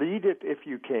marketplace. Lead it if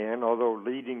you can, although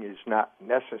leading is not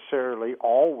necessarily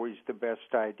always the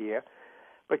best idea.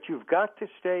 But you've got to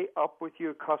stay up with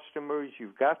your customers.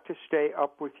 You've got to stay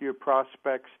up with your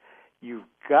prospects. You've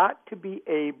got to be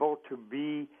able to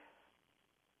be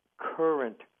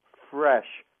current,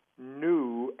 fresh,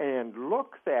 new, and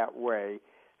look that way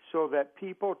so that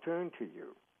people turn to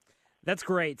you. That's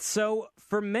great. So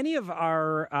for many of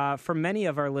our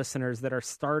listeners that are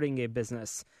starting a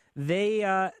business, they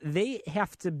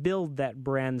have to build that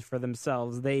brand for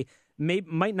themselves. They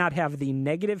might not have the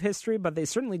negative history, but they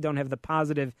certainly don't have the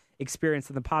positive experience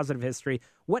and the positive history.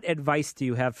 What advice do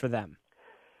you have for them?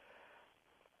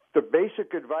 The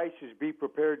basic advice is be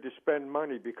prepared to spend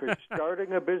money, because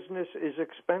starting a business is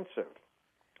expensive.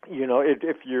 You know,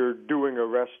 if you're doing a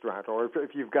restaurant or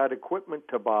if you've got equipment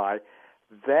to buy,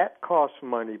 that costs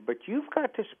money. But you've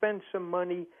got to spend some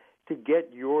money to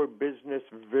get your business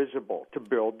visible, to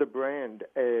build the brand,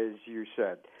 as you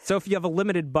said. So if you have a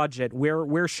limited budget,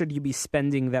 where should you be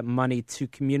spending that money to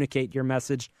communicate your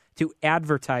message, to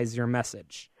advertise your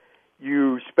message?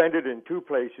 You spend it in two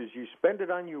places. You spend it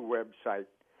on your website,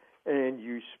 and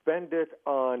you spend it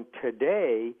on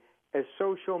today a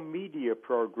social media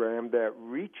program that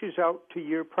reaches out to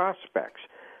your prospects.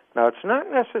 Now, it's not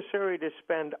necessary to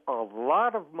spend a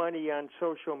lot of money on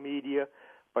social media,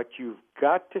 but you've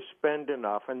got to spend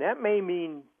enough, and that may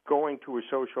mean going to a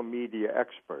social media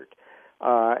expert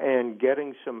and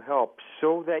getting some help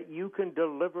so that you can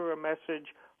deliver a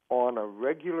message on a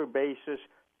regular basis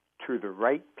to the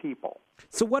right people.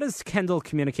 So what does Kendall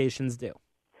Communications do?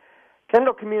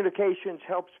 Kendall Communications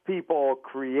helps people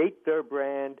create their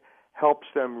brand, helps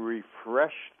them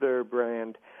refresh their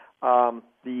brand.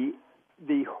 The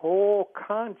whole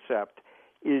concept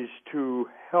is to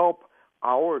help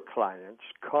our clients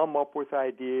come up with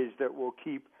ideas that will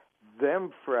keep them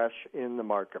fresh in the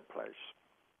marketplace.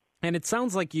 And it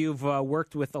sounds like you've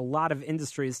worked with a lot of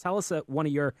industries. Tell us one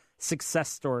of your success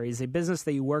stories, a business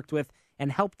that you worked with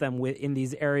and helped them with in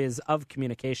these areas of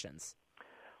communications.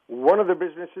 One of the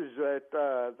businesses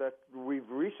that we've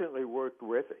recently worked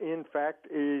with, in fact,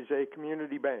 is a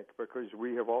community bank, because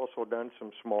we have also done some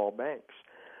small banks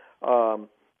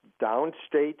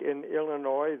downstate in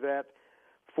Illinois that,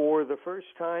 for the first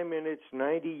time in its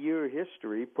 90-year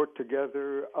history, put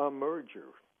together a merger.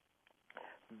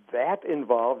 That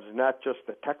involves not just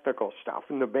the technical stuff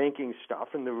and the banking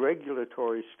stuff and the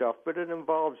regulatory stuff, but it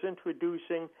involves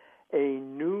introducing a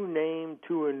new name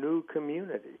to a new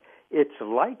community. It's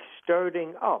like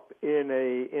starting up in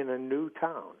a new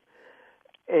town.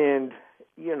 And,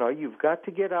 you know, you've got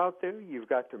to get out there. You've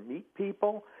got to meet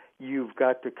people. You've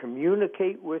got to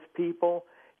communicate with people.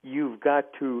 you've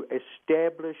got to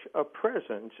establish a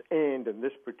presence, and in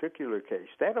this particular case,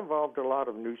 that involved a lot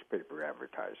of newspaper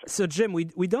advertising. So, Jim, we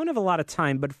don't have a lot of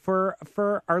time, but for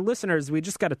our listeners, we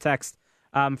just got a text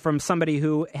from somebody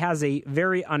who has a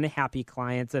very unhappy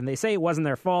client, and they say it wasn't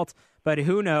their fault, but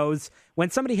who knows? When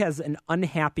somebody has an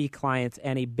unhappy client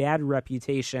and a bad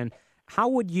reputation, how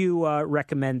would you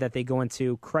recommend that they go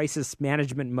into crisis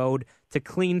management mode to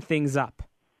clean things up?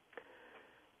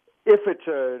 If it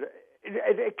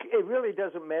really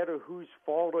doesn't matter whose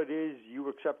fault it is, you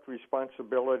accept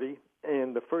responsibility,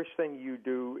 and the first thing you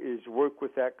do is work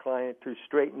with that client to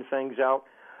straighten things out,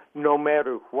 no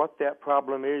matter what that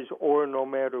problem is or no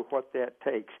matter what that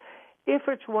takes. If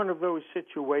it's one of those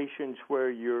situations where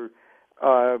you're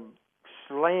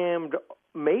slammed,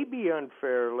 maybe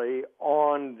unfairly,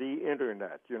 on the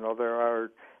internet,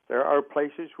 there are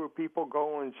places where people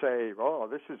go and say, "Oh,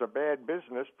 this is a bad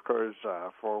business because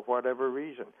for whatever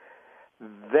reason."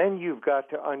 Then you've got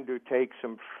to undertake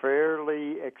some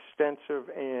fairly extensive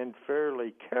and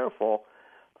fairly careful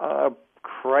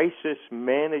crisis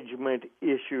management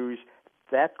issues.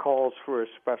 That calls for a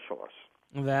specialist.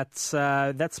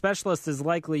 That specialist is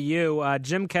likely you.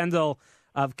 Jim Kendall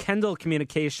of Kendall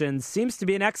Communications seems to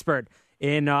be an expert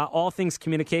in all things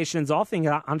communications, all things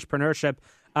entrepreneurship.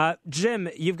 Jim,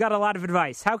 you've got a lot of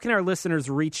advice. How can our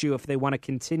listeners reach you if they want to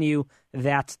continue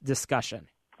that discussion?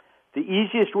 The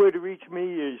easiest way to reach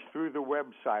me is through the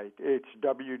website. It's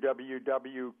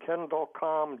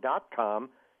www.kendallcom.com,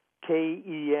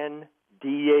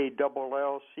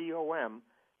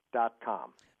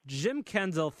 KENDALLCOM.com. Jim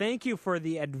Kendall, thank you for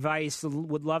the advice.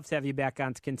 Would love to have you back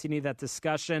on to continue that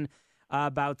discussion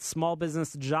about small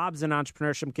business, jobs, and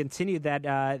entrepreneurship. Continue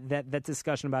that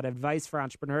discussion about advice for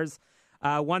entrepreneurs.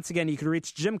 Once again, you can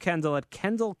reach Jim Kendall at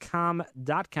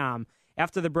KendallCom.com.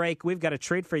 After the break, we've got a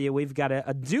treat for you. We've got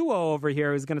a duo over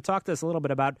here who's going to talk to us a little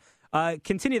bit about,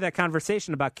 continue that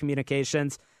conversation about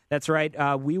communications. That's right.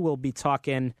 We will be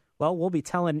talking, we'll be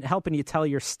helping you tell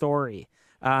your story.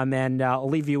 And I'll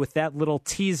leave you with that little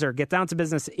teaser. Get Down to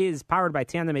Business is powered by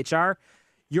Tandem HR.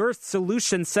 Your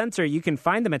solution center, you can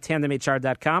find them at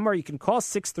tandemhr.com, or you can call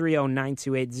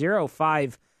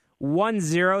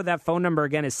 630-928-0510. That phone number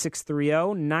again is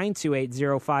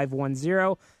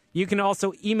 630-928-0510. You can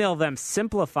also email them,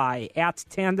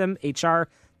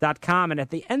 simplify@tandemhr.com. And at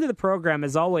the end of the program,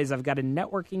 as always, I've got a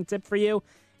networking tip for you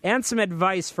and some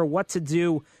advice for what to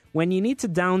do when you need to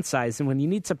downsize and when you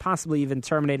need to possibly even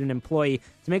terminate an employee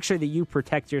to make sure that you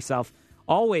protect yourself.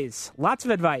 Always, lots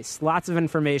of advice, lots of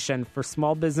information for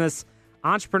small business,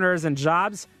 entrepreneurs, and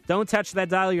jobs. Don't touch that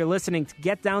dial. You're listening to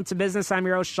Get Down to Business. I'm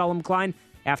your host, Shalom Klein.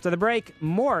 After the break,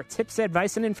 more tips,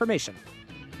 advice, and information.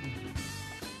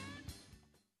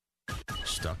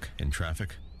 Stuck in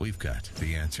traffic? We've got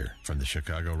the answer from the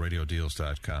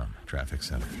ChicagoRadioDeals.com Traffic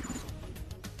Center.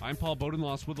 I'm Paul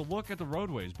Bodenloss with a look at the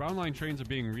roadways. Brown Line trains are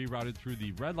being rerouted through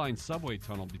the Red Line subway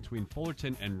tunnel between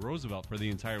Fullerton and Roosevelt for the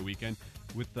entire weekend,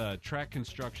 with the track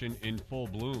construction in full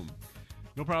bloom.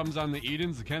 No problems on the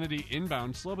Edens. The Kennedy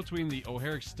inbound, slow between the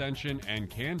O'Hare Extension and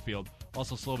Canfield.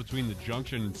 Also slow between the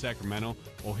Junction and Sacramento.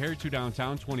 O'Hare to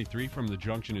downtown, 23 from the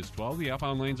Junction is 12. The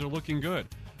outbound lanes are looking good.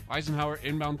 Eisenhower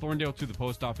inbound Thorndale to the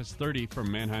post office, 30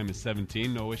 from Manheim is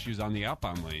 17. No issues on the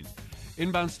outbound lanes.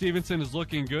 Inbound Stevenson is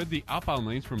looking good. The outbound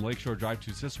lanes from Lakeshore Drive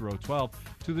to Cicero, 12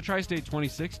 to the Tri-State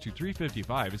 26 to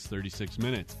 355 is 36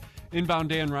 minutes. Inbound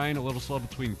Dan Ryan a little slow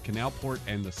between Canalport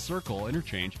and the Circle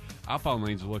interchange. Outbound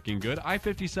lanes are looking good.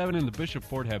 I-57 and the Bishop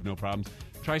Ford have no problems.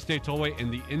 Tri-State Tollway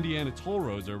and the Indiana toll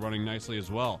roads are running nicely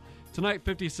as well. Tonight,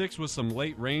 56 with some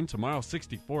late rain. Tomorrow,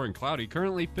 64 and cloudy.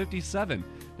 Currently, 57.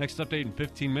 Next update in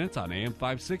 15 minutes on AM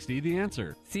 560, The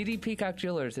Answer. C.D. Peacock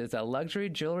Jewelers is a luxury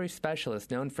jewelry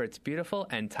specialist known for its beautiful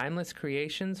and timeless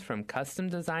creations from custom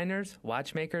designers,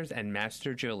 watchmakers, and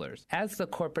master jewelers. As the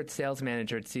corporate sales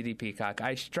manager at C.D. Peacock,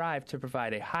 I strive to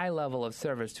provide a high level of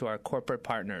service to our corporate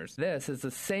partners. This is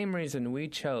the same reason we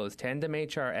chose Tandem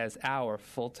HR as our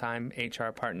full-time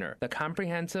HR partner. The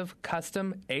comprehensive,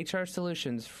 custom HR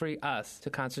solutions free us to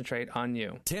concentrate on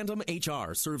you. Tandem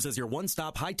HR serves as your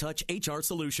one-stop high-touch HR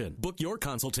solution. Book your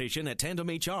consultation at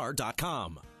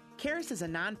tandemhr.com. CARES is a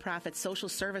nonprofit social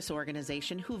service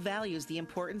organization who values the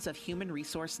importance of human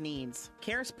resource needs.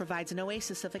 CARES provides an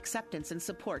oasis of acceptance and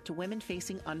support to women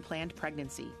facing unplanned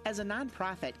pregnancy. As a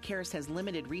nonprofit, CARES has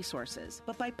limited resources,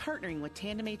 but by partnering with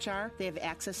Tandem HR, they have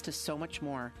access to so much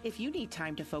more. If you need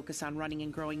time to focus on running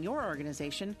and growing your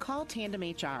organization, call Tandem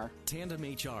HR. Tandem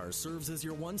HR serves as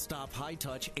your one-stop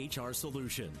high-touch HR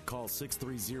solution. Call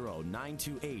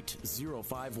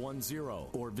 630-928-0510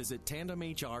 or visit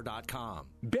tandemhr.com.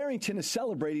 Barry Barrington is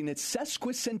celebrating its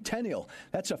sesquicentennial.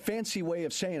 That's a fancy way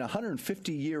of saying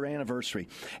 150-year anniversary.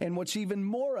 And what's even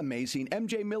more amazing,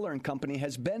 M.J. Miller & Company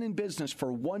has been in business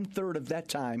for 1/3 of that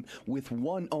time with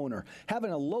one owner.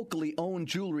 Having a locally owned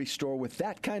jewelry store with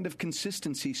that kind of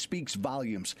consistency speaks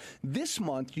volumes. This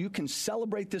month, you can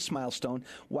celebrate this milestone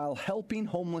while helping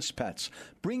homeless pets.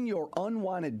 Bring your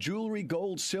unwanted jewelry,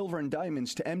 gold, silver, and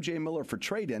diamonds to M.J. Miller for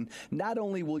trade-in. Not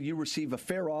only will you receive a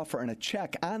fair offer and a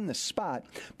check on the spot,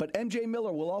 but M.J.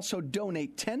 Miller will also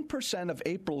donate 10% of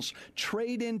April's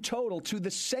trade-in total to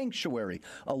The Sanctuary,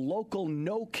 a local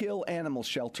no-kill animal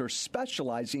shelter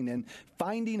specializing in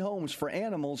finding homes for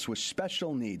animals with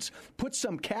special needs. Put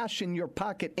some cash in your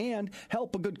pocket and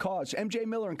help a good cause. M.J.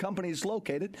 Miller & Company is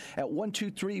located at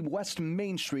 123 West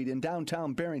Main Street in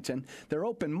downtown Barrington. They're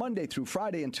open Monday through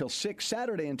Friday until 6,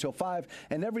 Saturday until 5,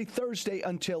 and every Thursday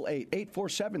until 8.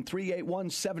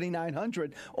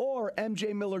 847-381-7900 or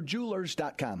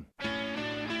mjmillerjewelers.com.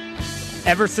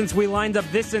 Ever since we lined up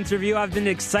this interview, I've been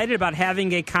excited about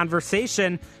having a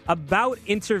conversation about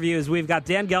interviews. We've got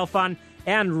Dan Gelfand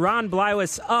and Ron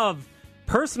Blywis of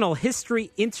Personal History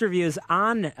Interviews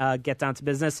on Get Down to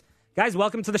Business. Guys,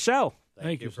 welcome to the show.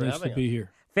 Thank you. It's nice to be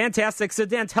here. Fantastic. So,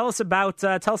 Dan, tell us about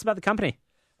the company.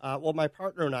 Well, my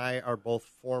partner and I are both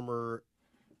former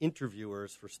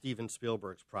interviewers for Steven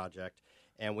Spielberg's project,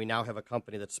 and we now have a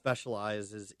company that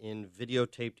specializes in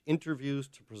videotaped interviews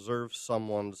to preserve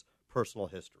someone's personal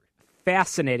history.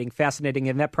 Fascinating.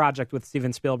 And that project with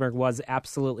Steven Spielberg was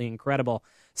absolutely incredible.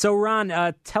 So,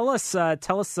 Ron, tell us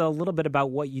a little bit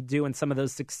about what you do and some of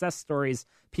those success stories,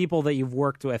 people that you've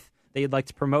worked with that you'd like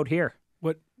to promote here.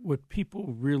 What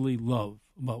people really love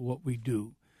about what we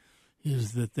do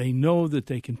is that they know that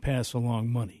they can pass along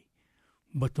money.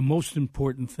 But the most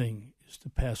important thing is to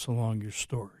pass along your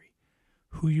story.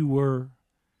 Who you were,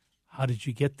 how did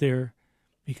you get there?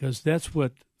 Because that's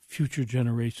what future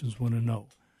generations want to know.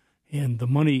 And the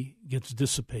money gets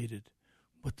dissipated,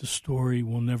 but the story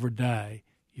will never die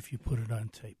if you put it on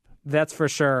tape. That's for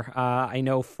sure. I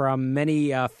know from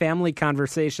many family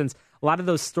conversations, a lot of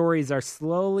those stories are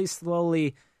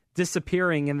slowly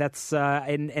disappearing, and that's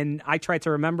and I try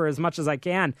to remember as much as I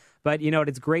can. But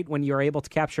it's great when you're able to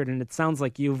capture it, and it sounds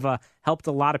like you've helped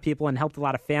a lot of people and helped a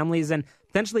lot of families, and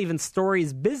potentially even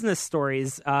stories, business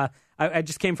stories. I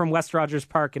just came from West Rogers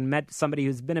Park and met somebody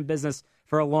who's been in business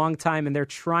for a long time, and they're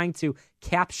trying to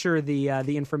capture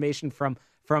the information from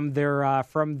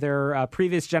their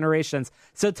previous generations.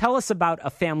 So tell us about a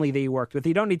family that you worked with.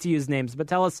 You don't need to use names, but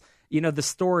tell us, the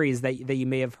stories that you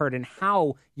may have heard and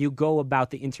how you go about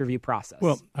the interview process.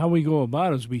 Well, how we go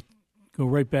about it is we go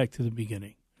right back to the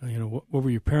beginning. What were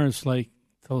your parents like?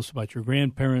 Tell us about your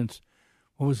grandparents.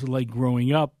 What was it like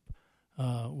growing up?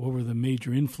 What were the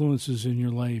major influences in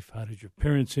your life? How did your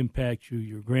parents impact you,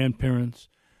 your grandparents?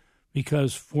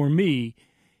 Because for me,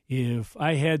 if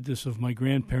I had this of my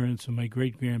grandparents and my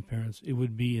great-grandparents, it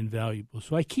would be invaluable.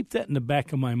 So I keep that in the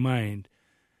back of my mind,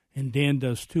 and Dan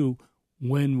does too,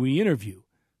 when we interview.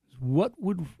 What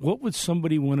would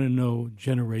somebody want to know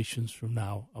generations from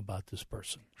now about this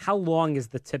person? How long is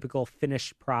the typical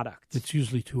finished product? It's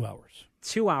usually 2 hours.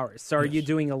 2 hours. So are you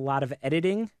doing a lot of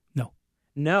editing?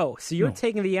 No. So you're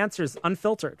taking the answers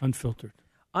unfiltered.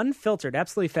 Unfiltered.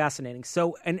 Absolutely fascinating.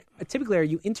 So, and typically, are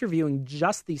you interviewing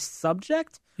just the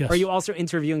subject? Yes. Or are you also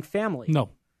interviewing family? No.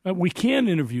 We can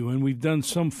interview, and we've done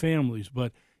some families,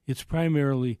 but it's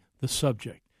primarily the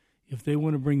subject. If they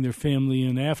want to bring their family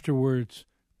in afterwards,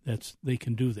 they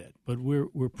can do that. But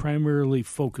we're primarily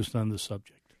focused on the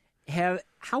subject.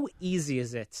 How easy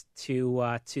is it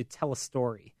to tell a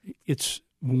story? It's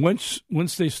once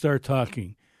they start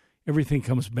talking, everything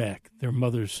comes back. Their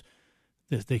mothers,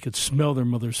 they could smell their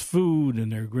mother's food,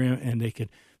 and and they could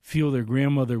feel their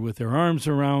grandmother with their arms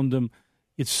around them.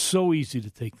 It's so easy to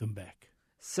take them back.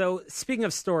 So, speaking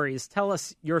of stories, tell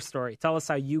us your story. Tell us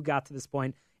how you got to this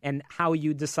point and how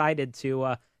you decided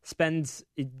to spend,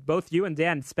 both you and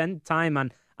Dan, spend time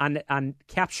on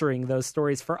capturing those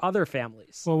stories for other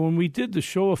families. Well, when we did the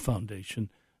Shoah Foundation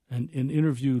and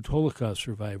interviewed Holocaust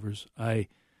survivors, I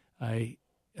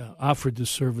offered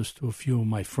this service to a few of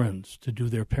my friends to do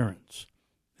their parents,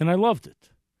 and I loved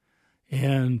it.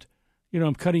 And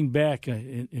I'm cutting back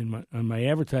on my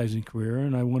advertising career,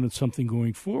 and I wanted something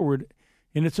going forward.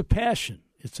 And it's a passion.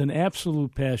 It's an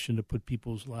absolute passion to put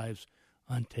people's lives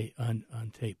on tape.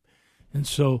 And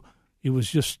so it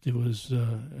was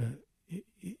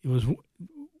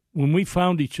when we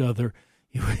found each other,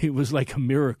 it was like a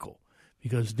miracle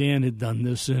because Dan had done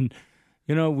this, and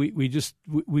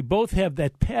we both have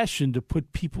that passion to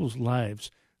put people's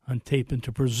lives on tape and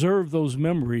to preserve those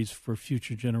memories for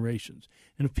future generations.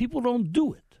 And if people don't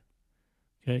do it,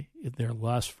 Okay, they're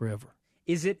lost forever.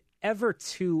 Is it ever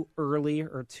too early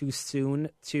or too soon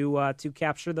to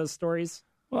capture those stories?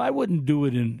 Well, I wouldn't do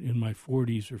it in my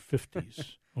 40s or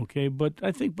 50s, okay? But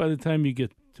I think by the time you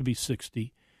get to be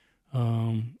 60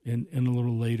 and a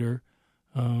little later,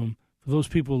 for those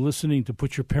people listening, to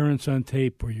put your parents on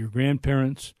tape or your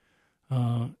grandparents,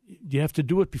 you have to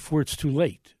do it before it's too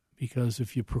late, because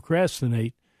if you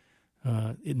procrastinate,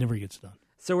 it never gets done.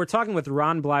 So we're talking with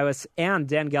Ron Blywis and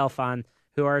Dan Gelfand,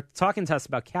 who are talking to us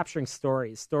about capturing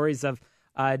stories of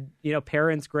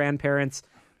parents, grandparents.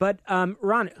 But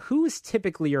Ron, who's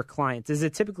typically your client? Is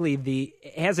it typically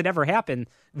has it ever happened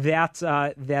that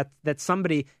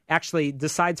somebody actually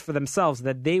decides for themselves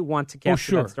that they want to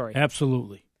capture that story?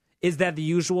 Absolutely. Is that the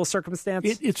usual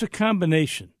circumstance? It's a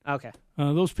combination. Okay.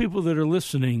 Those people that are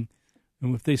listening,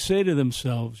 and if they say to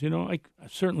themselves, I'm going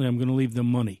to leave them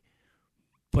money,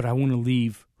 but I want to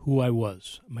leave who I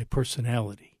was, my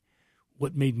personality,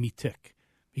 what made me tick,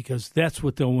 because that's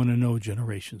what they'll want to know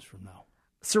generations from now.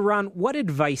 So, Ron, what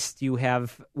advice do you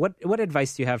have? What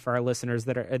advice do you have for our listeners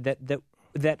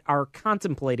that are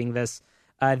contemplating this,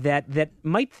 that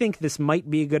might think this might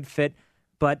be a good fit,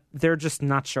 but they're just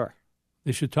not sure?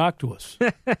 They should talk to us.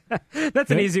 That's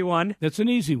an easy one. That's an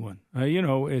easy one. Go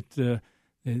on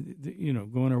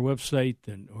our website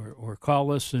or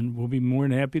call us, and we'll be more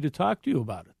than happy to talk to you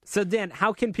about it. So, Dan,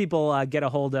 how can people get a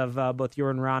hold of both you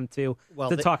and Ron to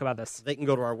talk about this? They can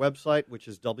go to our website, which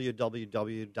is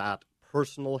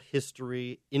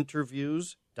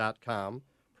www.personalhistoryinterviews.com,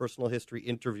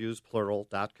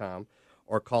 personalhistoryinterviews.com,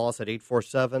 or call us at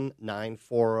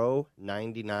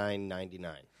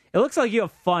 847-940-9999. It looks like you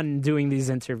have fun doing these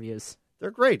interviews. They're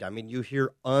great. I mean, you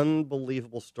hear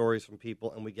unbelievable stories from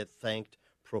people, and we get thanked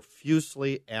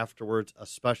profusely afterwards,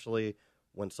 especially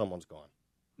when someone's gone.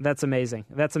 That's amazing.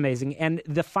 And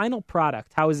the final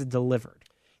product, how is it delivered?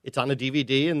 It's on a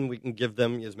DVD, and we can give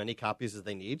them as many copies as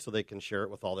they need so they can share it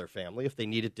with all their family. If they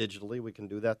need it digitally, we can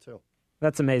do that too.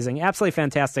 That's amazing. Absolutely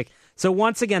fantastic. So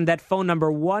once again, that phone number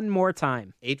one more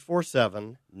time.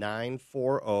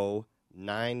 847-940-9999.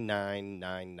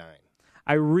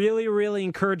 I really, really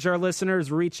encourage our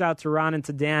listeners, reach out to Ron and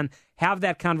to Dan, have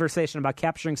that conversation about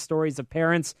capturing stories of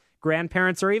parents,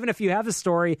 grandparents, or even if you have a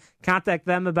story, contact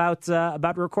them about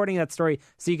recording that story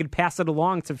so you can pass it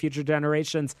along to future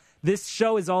generations. This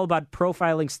show is all about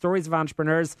profiling stories of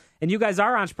entrepreneurs, and you guys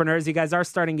are entrepreneurs. You guys are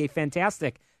starting a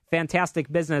fantastic,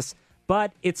 fantastic business,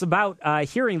 but it's about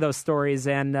hearing those stories,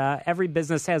 and every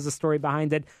business has a story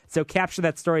behind it. So capture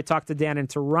that story, talk to Dan and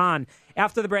to Ron.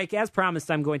 After the break, as promised,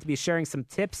 I'm going to be sharing some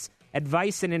tips,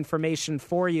 advice, and information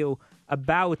for you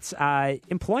about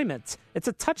employment. It's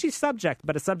a touchy subject,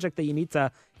 but a subject that you need to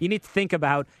think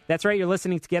about. That's right, you're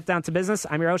listening to Get Down to Business.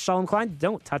 I'm your host, Shalom Klein.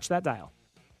 Don't touch that dial.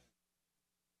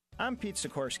 I'm Pete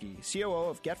Sikorsky, COO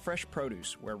of Get Fresh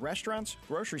Produce, where restaurants,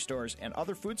 grocery stores, and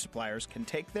other food suppliers can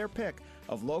take their pick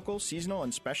of local, seasonal,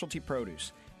 and specialty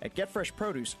produce. At Get Fresh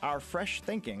Produce, our fresh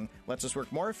thinking lets us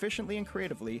work more efficiently and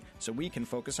creatively so we can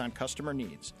focus on customer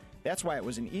needs. That's why it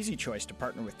was an easy choice to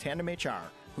partner with Tandem HR,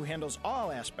 who handles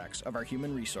all aspects of our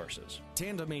human resources.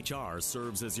 Tandem HR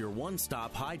serves as your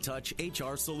one-stop high-touch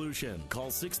HR solution. Call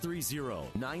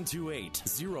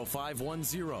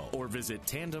 630-928-0510 or visit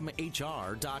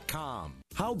tandemhr.com.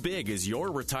 How big is your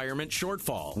retirement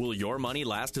shortfall? Will your money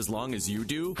last as long as you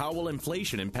do? How will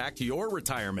inflation impact your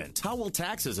retirement? How will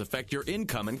taxes affect your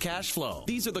income and cash flow?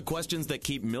 These are the questions that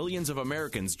keep millions of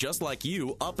Americans just like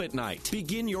you up at night.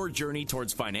 Begin your journey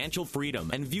towards financial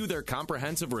freedom and view their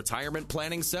comprehensive retirement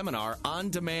planning seminar on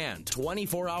demand,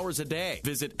 24 hours a day.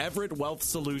 Visit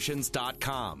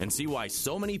EverettWealthSolutions.com and see why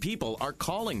so many people are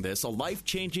calling this a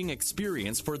life-changing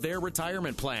experience for their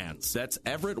retirement plans. That's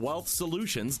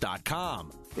EverettWealthSolutions.com.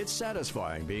 It's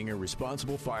satisfying being a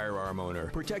responsible firearm owner.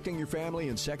 Protecting your family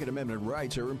and Second Amendment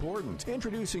rights are important.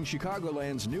 Introducing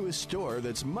Chicagoland's newest store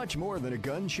that's much more than a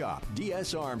gun shop.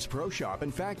 DS Arms Pro Shop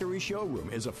and Factory Showroom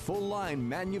is a full-line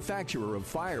manufacturer of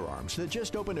firearms that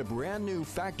just opened a brand new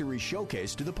factory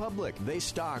showcase to the public. They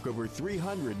stock over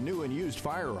 300 new and used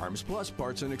firearms, plus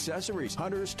parts and accessories.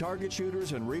 Hunters, target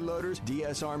shooters, and reloaders,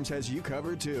 DS Arms has you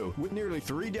covered too. With nearly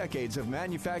 3 decades of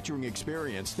manufacturing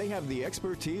experience, they have the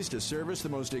expertise to service the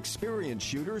most experienced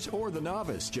shooters or the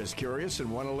novice. Just curious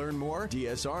and want to learn more?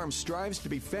 DS Arms strives to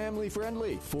be family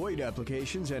friendly. FOID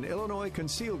applications and Illinois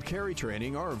concealed carry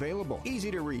training are available.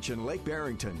 Easy to reach in Lake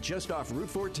Barrington, just off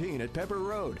Route 14 at Pepper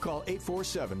Road. Call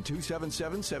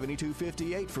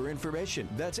 847-277-7258 for information.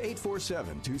 That's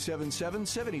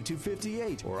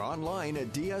 847-277-7258 or online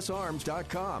at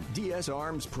dsarms.com. DS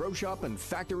Arms Pro Shop and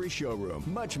Factory Showroom.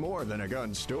 Much more than a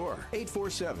gun store.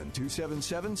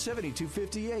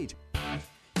 847-277-7258.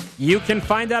 You can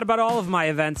find out about all of my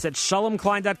events at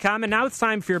ShalomKlein.com. And now it's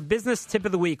time for your business tip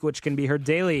of the week, which can be heard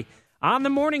daily on the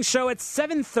morning show at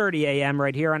 7:30 a.m.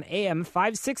 right here on AM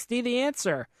 560, The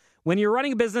Answer. When you're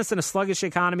running a business in a sluggish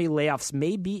economy, layoffs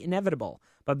may be inevitable.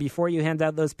 But before you hand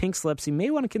out those pink slips, you may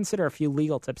want to consider a few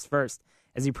legal tips first.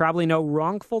 As you probably know,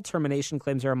 wrongful termination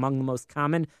claims are among the most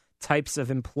common types of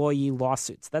employee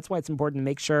lawsuits. That's why it's important to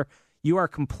make sure you are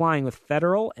complying with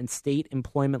federal and state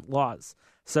employment laws.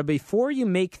 So before you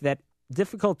make that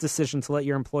difficult decision to let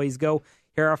your employees go,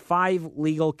 here are 5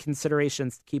 legal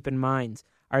considerations to keep in mind.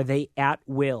 Are they at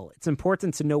will? It's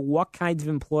important to know what kind of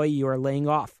employee you are laying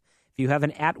off. If you have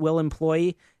an at-will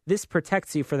employee, this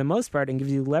protects you for the most part and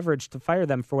gives you leverage to fire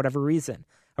them for whatever reason.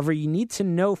 However, you need to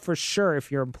know for sure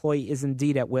if your employee is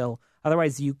indeed at will.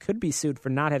 Otherwise, you could be sued for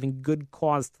not having good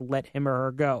cause to let him or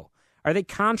her go. Are they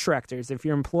contractors? If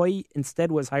your employee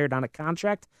instead was hired on a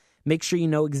contract, make sure you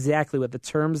know exactly what the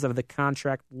terms of the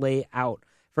contract lay out.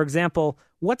 For example,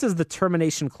 what does the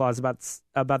termination clause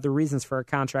about the reasons for a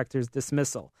contractor's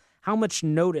dismissal? How much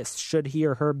notice should he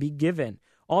or her be given?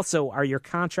 Also, are your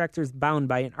contractors bound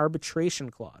by an arbitration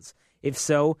clause? If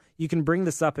so, you can bring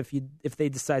this up if they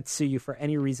decide to sue you for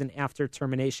any reason after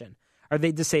termination. Are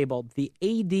they disabled? The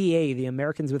ADA, the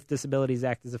Americans with Disabilities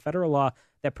Act, is a federal law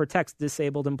that protects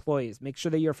disabled employees. Make sure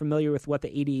that you're familiar with what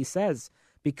the ADA says,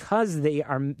 because there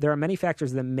are many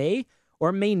factors that may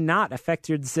or may not affect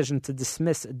your decision to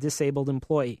dismiss a disabled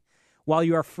employee. While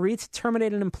you are free to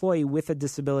terminate an employee with a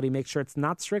disability, make sure it's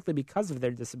not strictly because of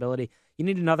their disability. You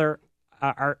need another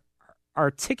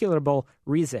articulable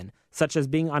reason, such as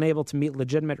being unable to meet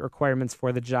legitimate requirements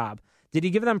for the job. Did you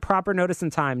give them proper notice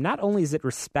and time? Not only is it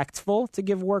respectful to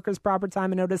give workers proper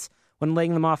time and notice when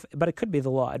laying them off, but it could be the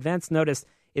law. Advance notice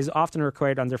is often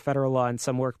required under federal law in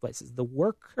some workplaces. The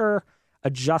Worker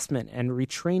Adjustment and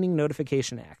Retraining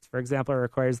Notification Act, for example,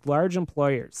 requires large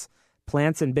employers,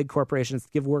 plants, and big corporations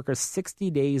to give workers 60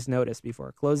 days notice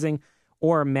before closing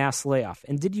or mass layoff.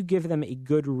 And did you give them a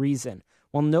good reason?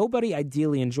 While nobody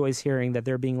ideally enjoys hearing that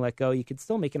they're being let go, you could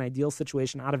still make an ideal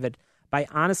situation out of it by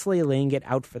honestly laying it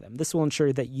out for them. This will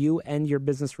ensure that you end your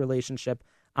business relationship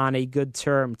on a good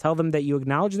term. Tell them that you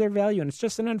acknowledge their value, and it's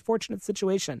just an unfortunate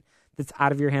situation that's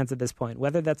out of your hands at this point,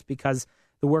 whether that's because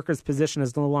the worker's position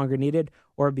is no longer needed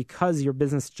or because your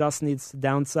business just needs to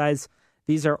downsize.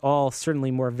 These are all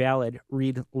certainly more valid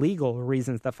legal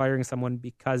reasons that firing someone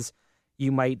because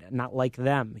you might not like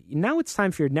them. Now it's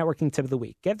time for your networking tip of the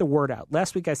week. Get the word out.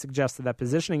 Last week I suggested that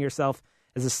positioning yourself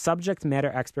as a subject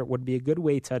matter expert would be a good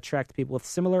way to attract people with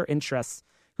similar interests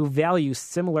who value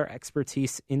similar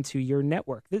expertise into your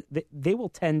network. They will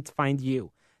tend to find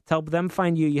you. To help them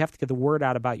find you, you have to get the word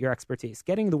out about your expertise.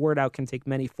 Getting the word out can take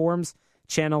many forms,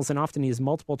 channels, and often use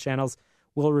multiple channels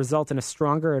will result in a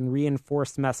stronger and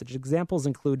reinforced message. Examples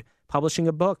include publishing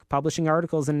a book, publishing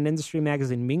articles in an industry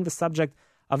magazine, being the subject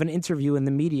of an interview in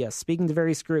the media, speaking to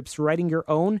various groups, writing your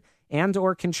own and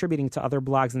or contributing to other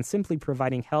blogs, and simply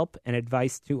providing help and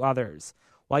advice to others.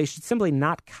 While you should simply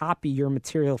not copy your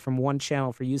material from one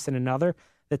channel for use in another,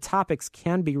 the topics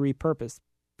can be repurposed,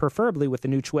 preferably with a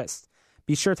new twist.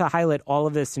 Be sure to highlight all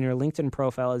of this in your LinkedIn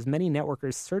profile, as many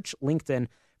networkers search LinkedIn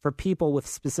for people with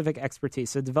specific expertise.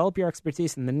 So develop your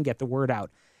expertise and then get the word out.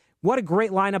 What a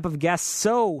great lineup of guests.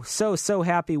 So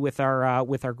happy with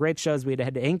our great shows. We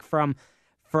had Hank from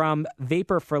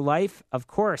Vapor for Life, of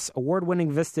course,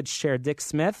 award-winning Vistage chair Dick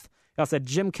Smith. We also had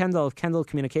Jim Kendall of Kendall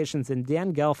Communications and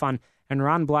Dan Gelfon and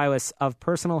Ron Blywis of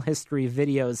Personal History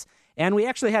Videos. And we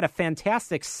actually had a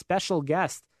fantastic special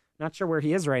guest. Not sure where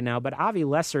he is right now, but Avi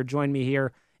Lesser joined me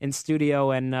here in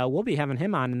studio, and we'll be having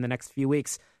him on in the next few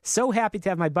weeks. So happy to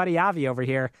have my buddy Avi over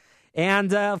here.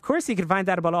 And, of course, you can find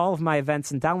out about all of my events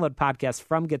and download podcasts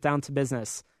from Get Down to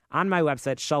Business on my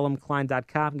website,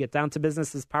 ShalomKlein.com. Get Down to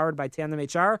Business is powered by Tandem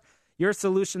HR, your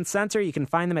solution center. You can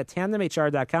find them at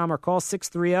tandemhr.com or call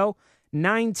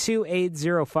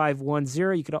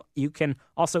 630-928-0510. You can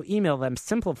also email them,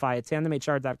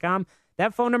 simplify@tandemhr.com.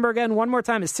 That phone number again, one more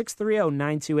time, is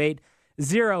 630-928-0510,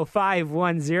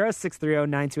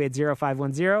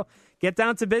 630-928-0510. Get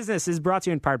Down to Business is brought to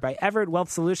you in part by Everett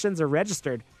Wealth Solutions, a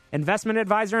registered investment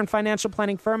advisor and financial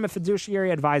planning firm, a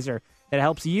fiduciary advisor that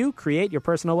helps you create your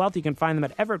personal wealth. You can find them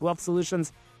at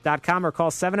everettwealthsolutions.com or call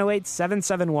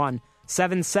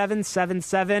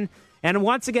 708-771-7777. And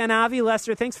once again, Avi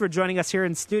Lesser, thanks for joining us here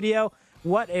in studio.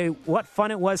 What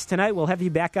fun it was tonight. We'll have you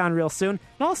back on real soon.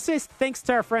 And also thanks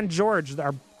to our friend George,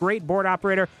 our great board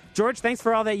operator. George, thanks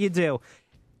for all that you do.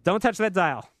 Don't touch that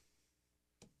dial.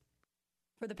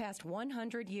 For the past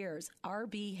 100 years,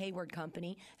 R.B. Hayward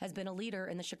Company has been a leader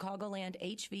in the Chicagoland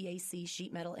HVAC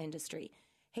sheet metal industry.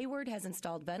 Hayward has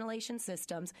installed ventilation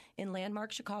systems in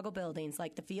landmark Chicago buildings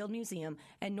like the Field Museum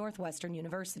and Northwestern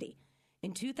University.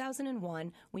 In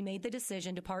 2001, we made the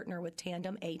decision to partner with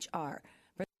Tandem HR.